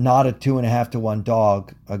 you're not a 2.5 to 1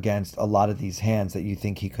 dog against a lot of these hands that you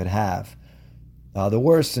think he could have. The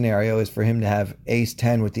worst scenario is for him to have ace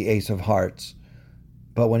 10 with the ace of hearts.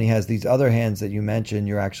 But when he has these other hands that you mentioned,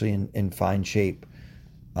 you're actually in fine shape.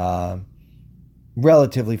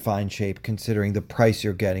 Relatively fine shape considering the price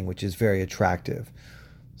you're getting, which is very attractive.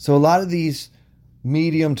 So a lot of these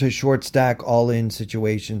medium to short stack all-in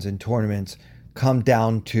situations in tournaments come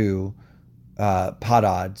down to pot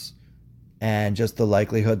odds and just the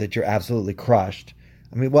likelihood that you're absolutely crushed.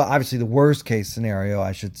 I mean, well, obviously the worst case scenario,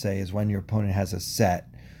 I should say, is when your opponent has a set,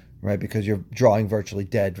 right? Because you're drawing virtually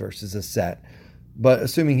dead versus a set. But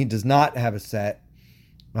assuming he does not have a set,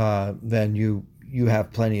 then you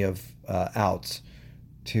have plenty of outs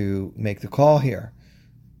to make the call here.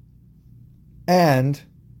 And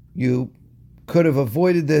you could have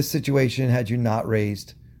avoided this situation had you not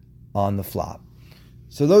raised on the flop.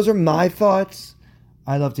 So those are my thoughts.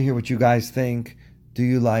 I'd love to hear what you guys think. Do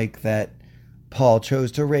you like that Paul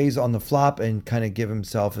chose to raise on the flop and kind of give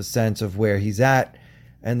himself a sense of where he's at?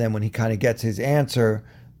 And then when he kind of gets his answer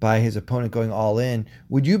by his opponent going all in,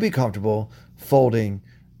 would you be comfortable folding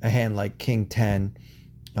a hand like King 10,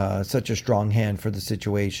 such a strong hand for the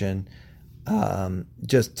situation,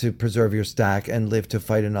 just to preserve your stack and live to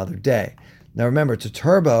fight another day? Now remember, it's a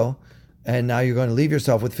turbo, and now you're going to leave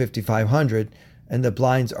yourself with 5,500, and the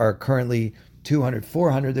blinds are currently 200,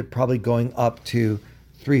 400. They're probably going up to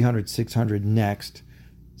 300, 600 next.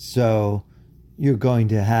 So you're going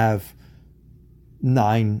to have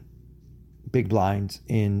 9 big blinds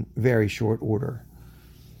in very short order.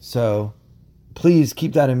 So please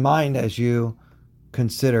keep that in mind as you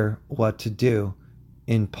consider what to do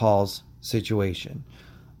in Paul's situation.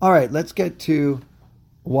 All right, let's get to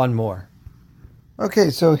one more.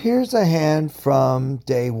 Okay, so here's a hand from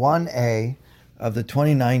day 1A of the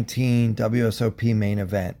 2019 WSOP main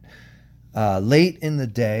event. Late in the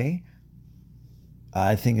day,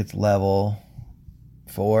 I think it's level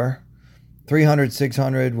 4, 300,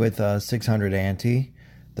 600 with a 600 ante.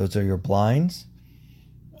 Those are your blinds.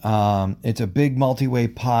 It's a big multi-way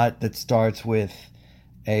pot that starts with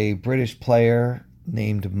a British player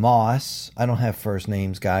named Moss. I don't have first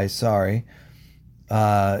names, guys. Sorry.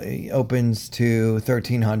 He opens to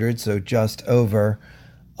 1,300, so just over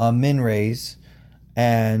a min raise,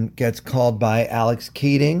 and gets called by Alex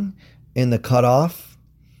Keating in the cutoff.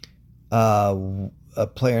 A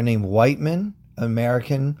player named Whiteman,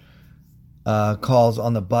 American, calls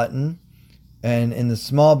on the button. And in the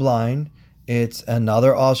small blind, it's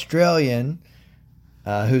another Australian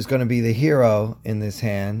who's going to be the hero in this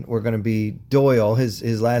hand. We're going to be Doyle.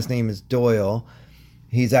 His last name is Doyle.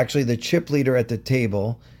 He's actually the chip leader at the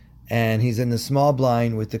table, and he's in the small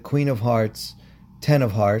blind with the Queen of Hearts, 10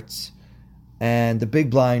 of Hearts, and the big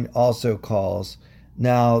blind also calls.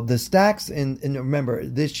 Now, the stacks, and remember,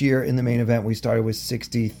 this year in the main event, we started with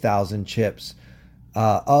 60,000 chips.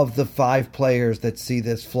 Of the 5 players that see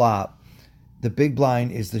this flop, the big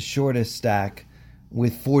blind is the shortest stack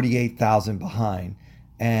with 48,000 behind.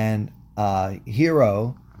 And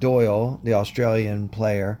Hero, Doyle, the Australian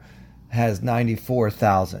player, has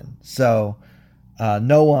 94,000. So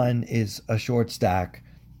no one is a short stack,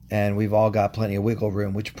 and we've all got plenty of wiggle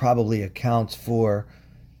room, which probably accounts for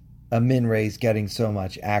a min raise getting so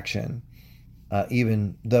much action,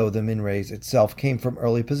 even though the min raise itself came from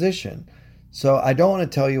early position. So I don't want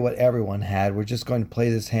to tell you what everyone had. We're just going to play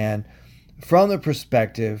this hand from the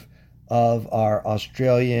perspective of our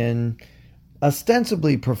Australian,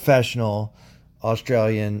 ostensibly professional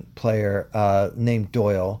Australian player named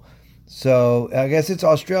Doyle. So I guess it's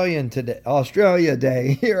Australia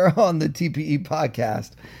Day here on the TPE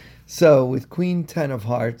podcast. So with Queen 10 of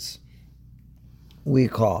Hearts, we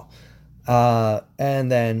call.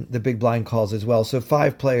 And then the big blind calls as well. So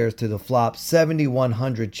 5 players to the flop,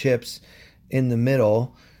 7,100 chips in the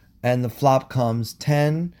middle. And the flop comes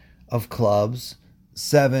 10 of clubs,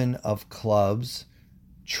 7 of clubs,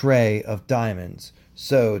 tray of diamonds.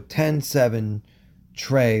 So 10-7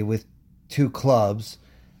 tray with 2 clubs.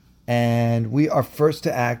 And we are first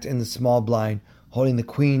to act in the small blind, holding the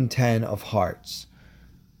Queen 10 of Hearts.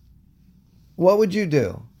 What would you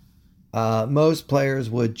do? Most players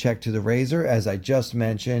would check to the razor, as I just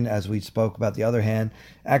mentioned, as we spoke about the other hand.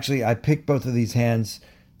 Actually, I picked both of these hands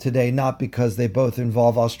today, not because they both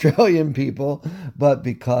involve Australian people, but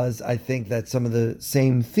because I think that some of the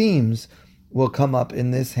same themes will come up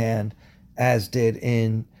in this hand as did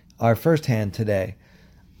in our first hand today.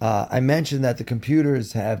 I mentioned that the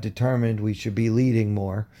computers have determined we should be leading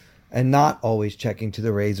more and not always checking to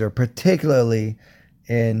the razor, particularly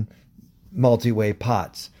in multi-way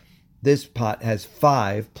pots. This pot has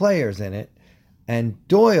 5 players in it, And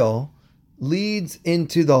Doyle leads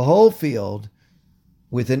into the whole field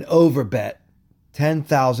with an overbet,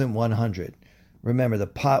 10,100. Remember, the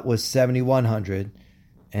pot was 7,100,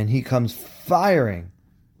 and he comes firing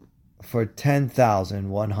for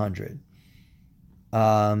 10,100.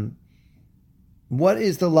 What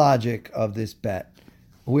is the logic of this bet?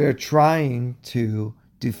 We're trying to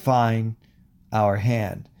define our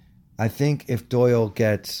hand. I think if Doyle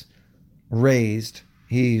gets raised,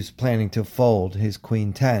 he's planning to fold his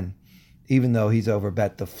queen 10, even though he's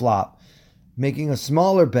overbet the flop. Making a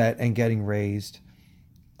smaller bet and getting raised,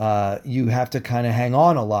 you have to kind of hang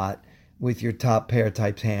on a lot with your top pair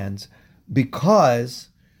types hands, because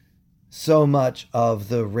so much of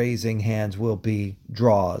the raising hands will be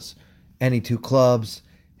draws. Any two clubs,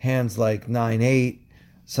 hands like 9-8,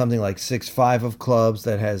 something like 6-5 of clubs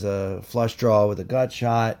that has a flush draw with a gut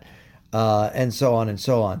shot, and so on and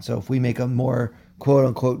so on. So if we make a more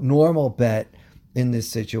quote-unquote normal bet in this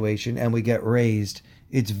situation and we get raised,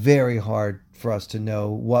 it's very hard for us to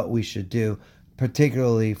know what we should do,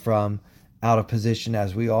 particularly from out of position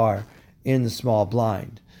as we are in the small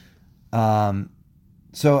blind.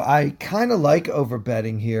 So I kind of like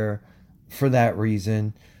overbetting here for that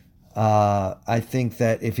reason. I think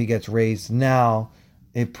that if he gets raised now,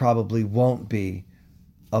 it probably won't be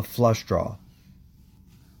a flush draw,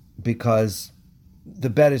 because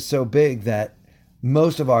the bet is so big that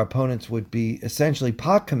most of our opponents would be essentially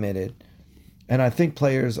pot committed. And I think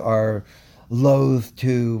players are loath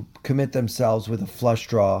to commit themselves with a flush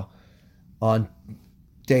draw on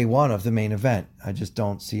day one of the main event. I just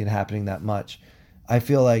don't see it happening that much. I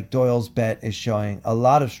feel like Doyle's bet is showing a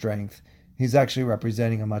lot of strength. He's actually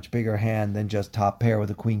representing a much bigger hand than just top pair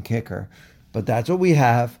with a queen kicker. But that's what we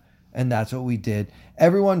have, and that's what we did.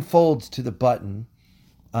 Everyone folds to the button.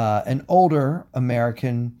 An older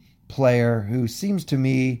American player who seems to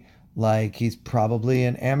me like he's probably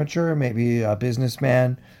an amateur, maybe a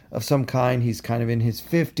businessman of some kind. He's kind of in his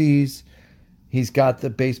 50s. He's got the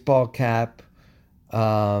baseball cap.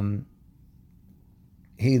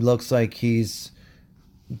 He looks like he's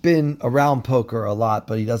been around poker a lot,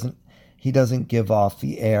 but he doesn't give off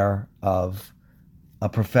the air of a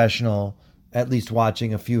professional, at least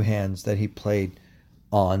watching a few hands that he played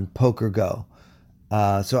on Poker Go.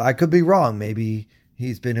 So I could be wrong. Maybe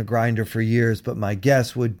he's been a grinder for years, but my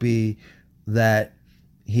guess would be that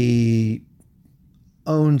he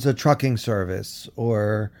owns a trucking service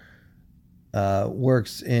or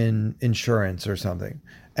works in insurance or something.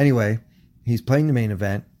 Anyway, he's playing the main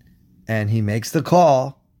event and he makes the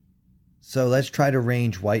call. So let's try to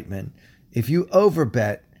range Whiteman. If you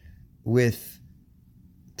overbet with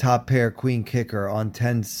top pair queen kicker on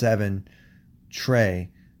 10-7 tray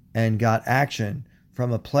and got action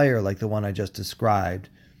from a player like the one I just described,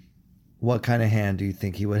 what kind of hand do you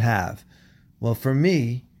think he would have? Well, for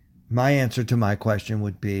me, my answer to my question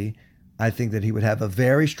would be, I think that he would have a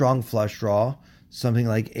very strong flush draw, something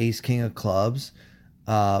like ace king of clubs,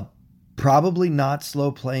 probably not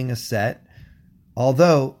slow playing a set,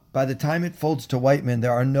 although by the time it folds to Whiteman,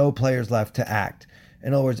 there are no players left to act.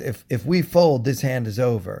 In other words, if we fold, this hand is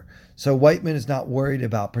over. So Whiteman is not worried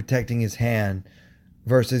about protecting his hand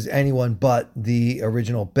versus anyone but the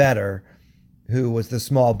original bettor, who was the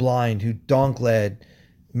small blind, who donk led.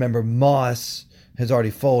 Remember, Moss has already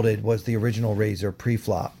folded, was the original raiser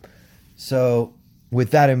pre-flop. So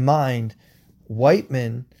with that in mind,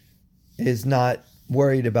 Whiteman is not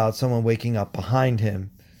worried about someone waking up behind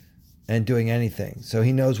him and doing anything. So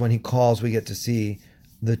he knows when he calls, we get to see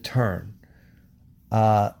the turn.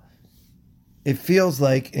 It feels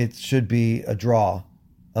like it should be a draw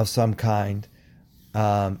of some kind.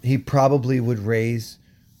 He probably would raise.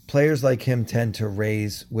 Players like him tend to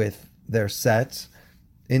raise with their sets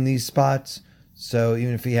in these spots. So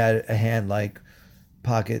even if he had a hand like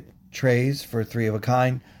pocket trays for three of a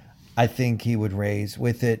kind, I think he would raise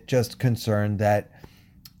with it, just concerned that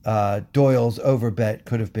Doyle's overbet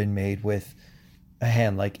could have been made with a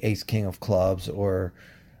hand like ace king of clubs or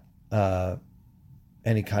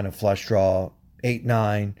any kind of flush draw,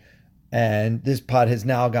 8-9. And this pot has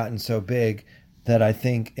now gotten so big that I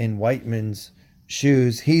think in Whiteman's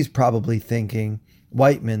shoes, he's probably thinking,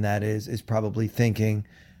 Whiteman that is probably thinking,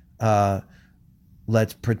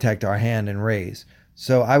 let's protect our hand and raise.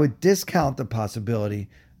 So I would discount the possibility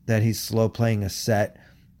that he's slow playing a set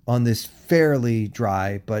on this fairly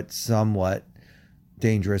dry but somewhat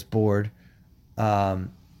dangerous board.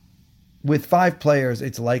 With five players,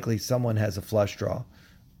 it's likely someone has a flush draw.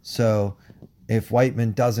 So if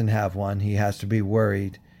Whiteman doesn't have one, he has to be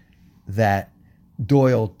worried that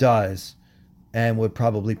Doyle does and would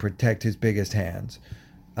probably protect his biggest hands.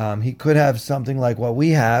 He could have something like what we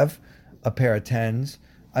have, a pair of tens.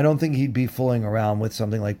 I don't think he'd be fooling around with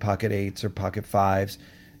something like pocket eights or pocket fives.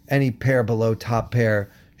 Any pair below top pair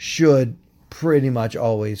should pretty much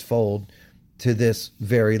always fold to this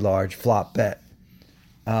very large flop bet.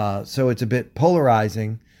 So it's a bit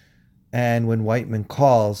polarizing. And when Whiteman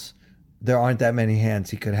calls, there aren't that many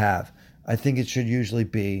hands he could have. I think it should usually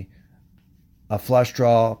be a flush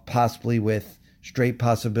draw, possibly with straight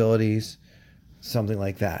possibilities, something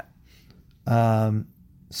like that.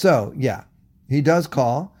 So, yeah, he does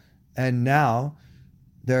call. And now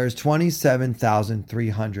there's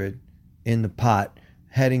 27,300 in the pot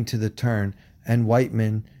heading to the turn. And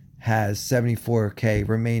Whiteman has 74K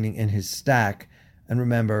remaining in his stack. And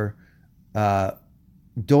remember,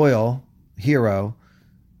 Doyle, hero,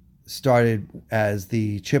 started as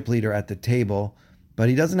the chip leader at the table, but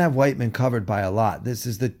he doesn't have Whiteman covered by a lot. This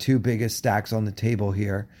is the two biggest stacks on the table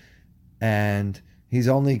here, and he's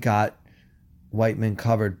only got Whiteman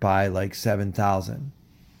covered by like 7,000.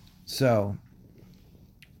 So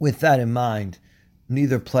with that in mind,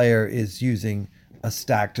 neither player is using a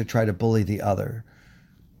stack to try to bully the other.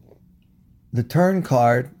 The turn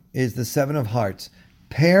card is the 7 of hearts,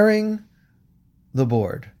 pairing the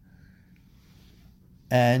board.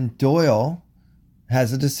 And Doyle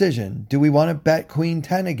has a decision. Do we want to bet Queen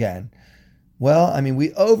 10 again? Well, I mean, we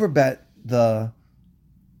overbet the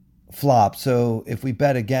flop. So if we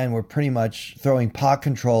bet again, we're pretty much throwing pot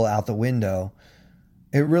control out the window.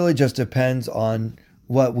 It really just depends on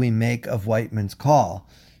what we make of Whiteman's call.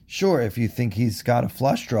 Sure, if you think he's got a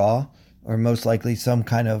flush draw, or most likely some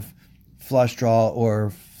kind of flush draw or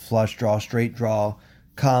flush draw, straight draw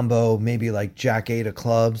combo, maybe like Jack 8 of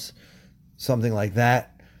clubs, something like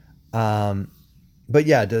that. But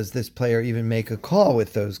yeah, does this player even make a call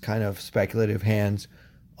with those kind of speculative hands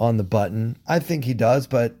on the button? I think he does,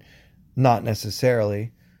 but not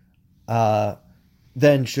necessarily.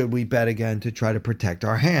 Then should we bet again to try to protect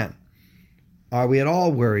our hand? Are we at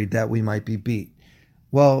all worried that we might be beat?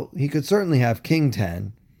 Well, he could certainly have King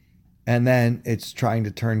 10, and then it's trying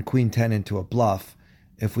to turn Queen 10 into a bluff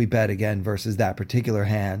if we bet again versus that particular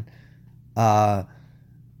hand. I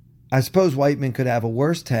suppose Whiteman could have a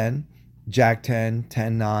worse 10. Jack 10,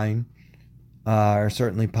 10, 9 are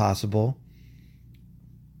certainly possible.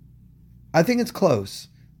 I think it's close.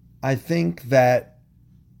 I think that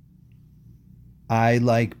I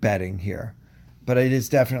like betting here, but it is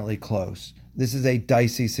definitely close. This is a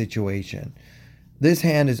dicey situation. This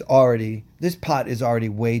pot is already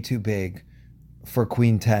way too big for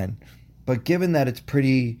Queen 10. But given that it's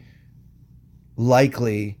pretty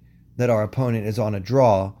likely that our opponent is on a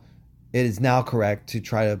draw, it is now correct to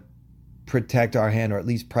try to protect our hand, or at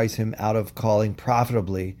least price him out of calling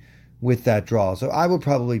profitably with that draw. So I would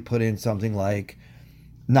probably put in something like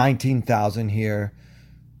 19,000 here,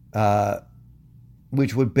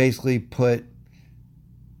 which would basically put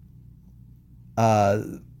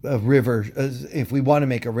a river. If we want to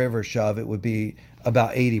make a river shove, it would be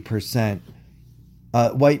about 80%.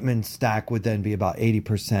 Whiteman's stack would then be about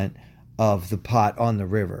 80% of the pot on the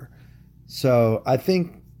river. So I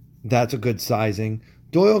think that's a good sizing.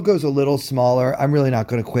 Doyle goes a little smaller. I'm really not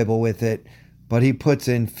going to quibble with it, but he puts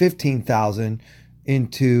in 15,000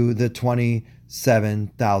 into the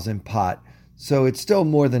 27,000 pot. So it's still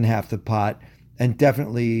more than half the pot, and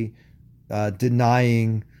definitely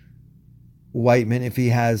denying Whiteman if he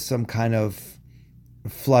has some kind of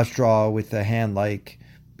flush draw with a hand like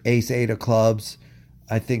Ace 8 of clubs.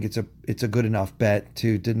 I think it's a good enough bet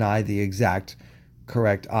to deny the exact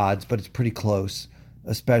correct odds, but it's pretty close,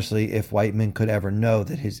 especially if Whiteman could ever know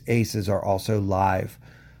that his aces are also live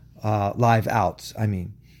outs.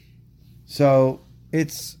 So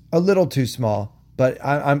it's a little too small, but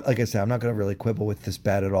I'm like I said, I'm not going to really quibble with this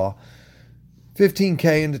bet at all.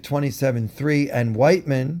 15K into 27.3, and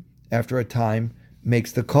Whiteman, after a time,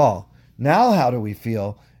 makes the call. Now, how do we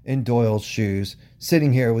feel in Doyle's shoes,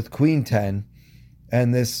 sitting here with Queen 10,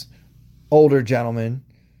 and this older gentleman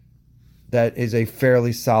that is a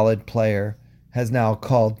fairly solid player has now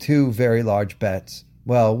called two very large bets.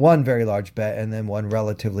 Well, one very large bet and then one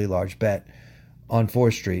relatively large bet on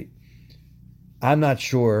 4th Street. I'm not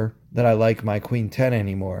sure that I like my Queen 10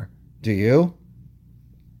 anymore. Do you?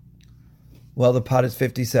 Well, the pot is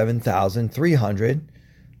 57,300,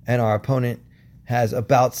 and our opponent has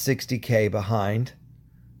about 60K behind.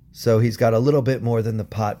 So he's got a little bit more than the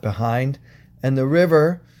pot behind. And the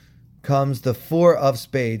river comes the 4 of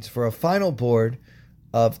spades for a final board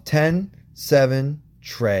of 10, 7,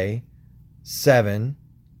 tray, 7,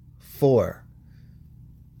 4.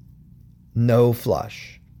 No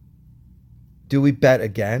flush. Do we bet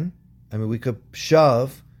again? We could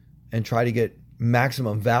shove and try to get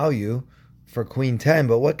maximum value for queen 10,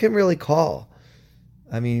 but what can really call?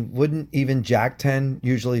 I mean, wouldn't even jack 10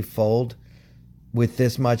 usually fold with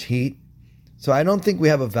this much heat? So I don't think we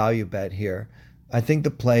have a value bet here. I think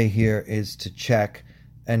the play here is to check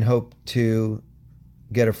and hope to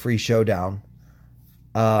get a free showdown.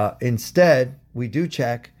 Instead, we do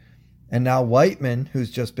check, and now Whiteman,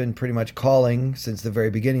 who's just been pretty much calling since the very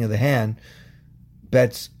beginning of the hand,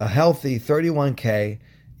 bets a healthy 31K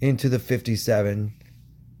into the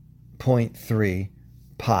 57.3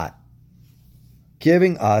 pot,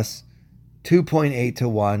 giving us 2.8 to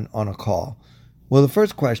 1 on a call. Well, the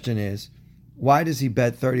first question is, why does he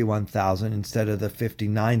bet 31,000 instead of the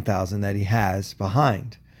 59,000 that he has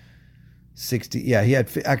behind? 60. Yeah, he had,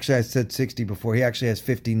 actually I said 60 before. He actually has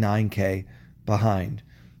 59K behind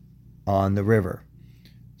on the river.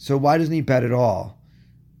 So why doesn't he bet at all?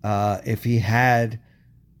 If he had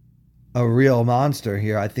a real monster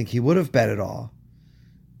here, I think he would have bet it all.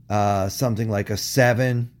 Something like a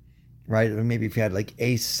 7, right? Or maybe if he had like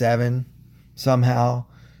ace 7 somehow.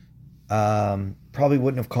 Probably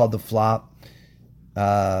wouldn't have called the flop.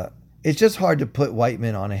 It's just hard to put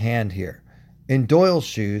Whiteman on a hand here. In Doyle's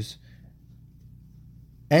shoes,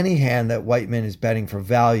 any hand that Whiteman is betting for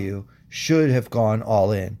value should have gone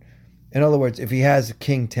all in. In other words, if he has a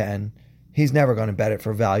king 10, he's never going to bet it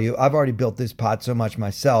for value. I've already built this pot so much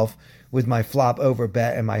myself with my flop over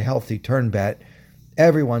bet and my healthy turn bet.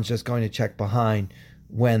 Everyone's just going to check behind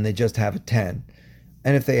when they just have a 10.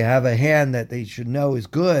 And if they have a hand that they should know is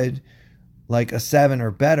good, like a 7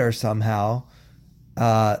 or better somehow,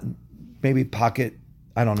 maybe pocket,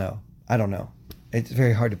 I don't know. It's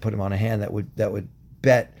very hard to put him on a hand that would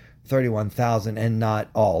bet 31,000 and not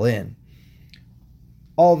all in.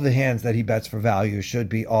 All of the hands that he bets for value should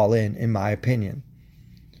be all in my opinion.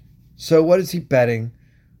 So what is he betting?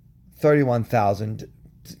 31,000.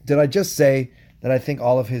 Did I just say that I think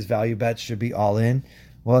all of his value bets should be all in?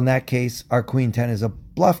 Well, in that case, our queen 10 is a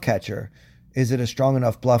bluff catcher. Is it a strong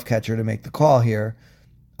enough bluff catcher to make the call here?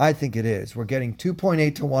 I think it is. We're getting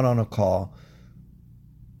 2.8 to 1 on a call.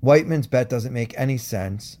 Whiteman's bet doesn't make any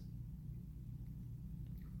sense.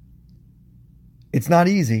 It's not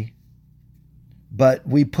easy, but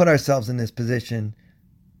we put ourselves in this position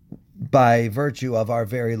by virtue of our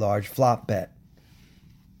very large flop bet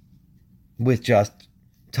with just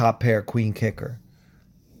top pair queen kicker.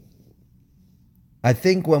 I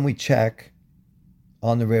think when we check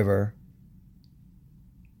on the river,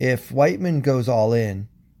 if Whiteman goes all in,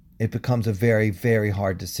 it becomes a very, very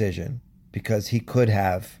hard decision because he could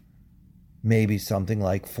have maybe something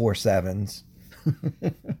like 4 sevens.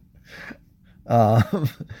 I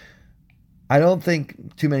don't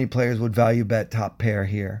think too many players would value bet top pair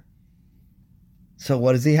here. So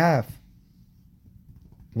what does he have?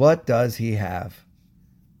 What does he have?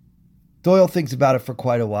 Doyle thinks about it for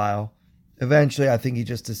quite a while. Eventually, I think he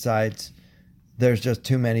just decides there's just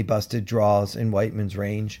too many busted draws in Whiteman's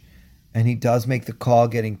range. And he does make the call,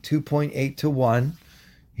 getting 2.8 to 1.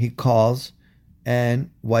 He calls, and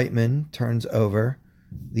Whiteman turns over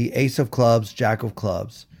the ace of clubs, jack of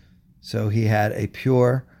clubs. So he had a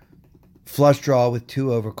pure flush draw with 2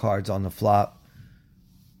 overcards on the flop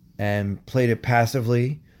and played it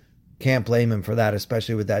passively. Can't blame him for that,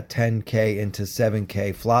 especially with that 10K into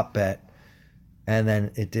 7K flop bet. And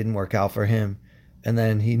then it didn't work out for him. And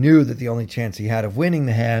then he knew that the only chance he had of winning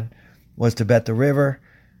the hand was to bet the river.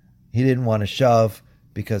 He didn't want to shove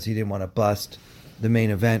because he didn't want to bust the main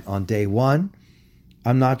event on day 1.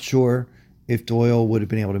 I'm not sure if Doyle would have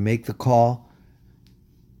been able to make the call.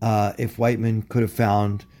 If Whiteman could have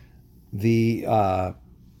found the,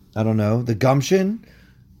 the gumption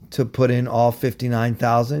to put in all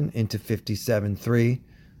 59,000 into 57.3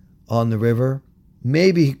 on the river.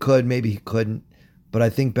 Maybe he could, maybe he couldn't. But I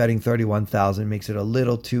think betting 31,000 makes it a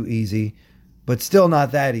little too easy, but still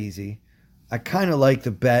not that easy. I kind of like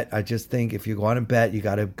the bet. I just think if you want to bet, you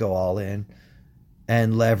got to go all in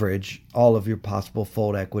and leverage all of your possible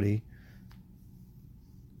fold equity.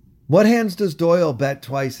 What hands does Doyle bet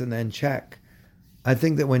twice and then check? I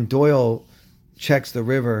think that when Doyle checks the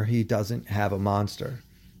river, he doesn't have a monster.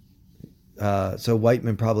 So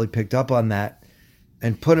Whiteman probably picked up on that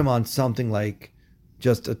and put him on something like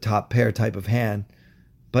just a top pair type of hand.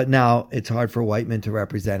 But now it's hard for Whiteman to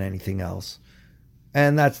represent anything else.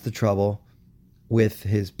 And that's the trouble with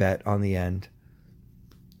his bet on the end.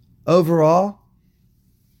 Overall,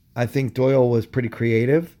 I think Doyle was pretty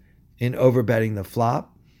creative in overbetting the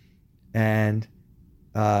flop. And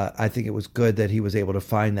I think it was good that he was able to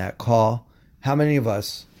find that call. How many of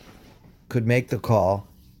us could make the call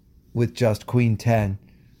with just queen 10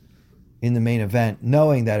 in the main event,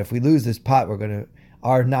 knowing that if we lose this pot,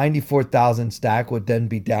 our 94,000 stack would then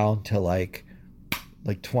be down to like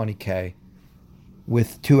 20K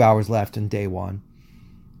with 2 hours left in day one.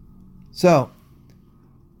 So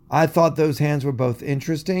I thought those hands were both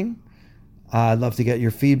interesting. I'd love to get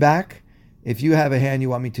your feedback. If you have a hand you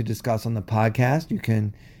want me to discuss on the podcast, you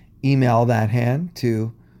can email that hand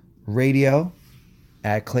to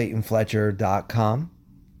radio@claytonfletcher.com.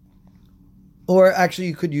 Or actually,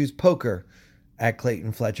 you could use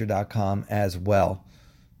poker@claytonfletcher.com as well.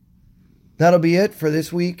 That'll be it for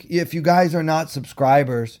this week. If you guys are not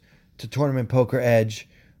subscribers to Tournament Poker Edge,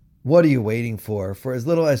 what are you waiting for? For as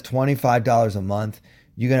little as $25 a month,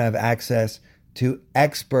 you're going to have access to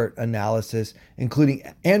expert analysis, including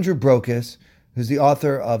Andrew Brokus, who's the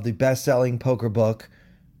author of the best-selling poker book,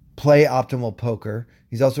 Play Optimal Poker.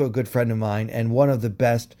 He's also a good friend of mine and one of the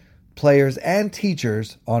best players and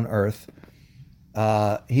teachers on earth.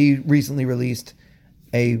 He recently released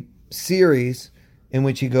a series in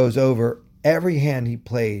which he goes over every hand he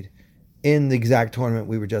played in the exact tournament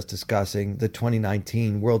we were just discussing, the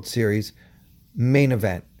 2019 World Series main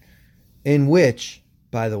event, in which,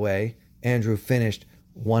 by the way, Andrew finished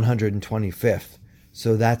 125th.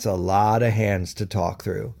 So that's a lot of hands to talk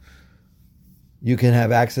through. You can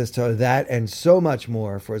have access to that and so much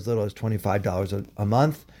more for as little as $25 a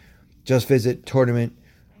month. Just visit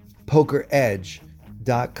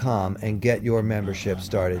tournamentpokeredge.com and get your membership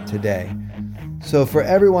started today. So for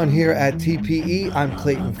everyone here at TPE, I'm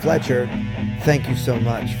Clayton Fletcher. Thank you so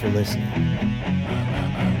much for listening.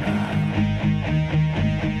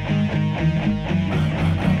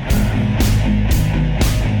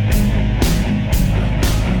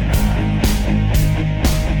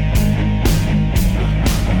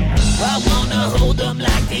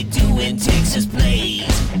 Like they do in Texas, please.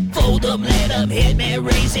 Fold them, let them hit me,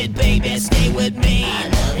 raise it, baby, stay with me.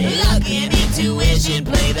 Log in, intuition,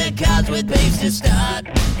 play the cards with babes to start.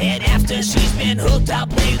 And after she's been hooked, I'll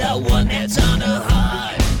play the one that's on her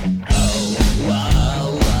heart. Oh,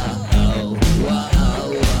 whoa, whoa, whoa,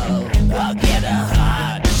 whoa. I'll get her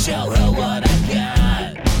heart, show her what I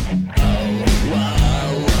got. Oh,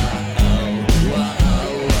 whoa, whoa, whoa,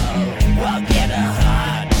 whoa. I'll get her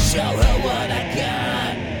heart, show her what I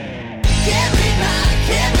got. Can't read,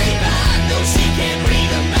 no she can't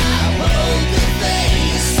read a mile, poker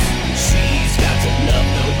face. She's got to love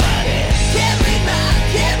nobody. Can't read,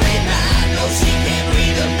 no she can't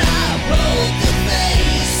read a mile, poker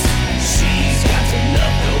face. She's got to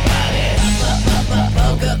love nobody.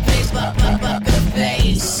 Poker face, poker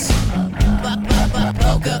face.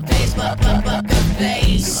 Poker face, poker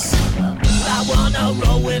face. I wanna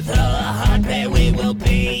roll with her, a hard pair we will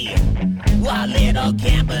be. While little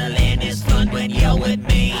gambling is fun when you're with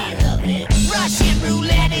me. I love it. Russian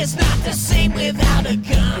roulette is not the same without a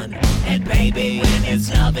gun. And baby, when it's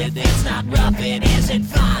love, it's not rough, it isn't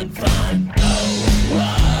fun. Oh,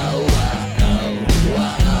 whoa, whoa,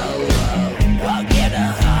 whoa, whoa. I'll get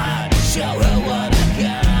her heart, show her what I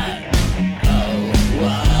got. Oh,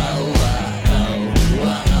 whoa, whoa,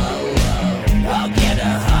 whoa, whoa. I'll get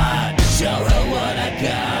her heart, show her what I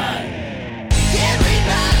got. Can't read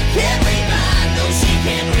mine, no she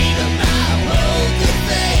can't read a mile, poker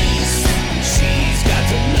face. She's got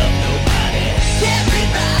to love nobody. Can't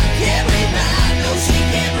read mine, no she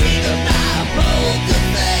can't read a mile, poker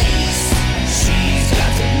face. She's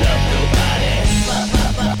got to love nobody.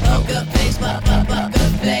 Poker face, poker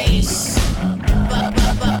face.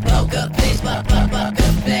 Poker face,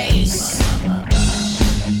 poker face.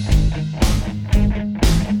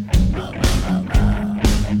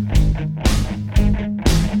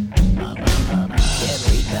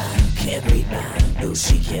 Can't read mine, no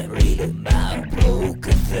she can't read a mile,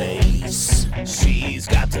 poker face. She's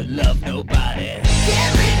got to love nobody.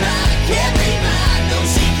 Can't read mine, no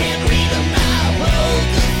she can't read a mile,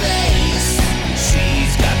 poker face.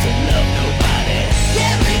 She's got to love nobody.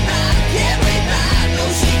 Can't read mine,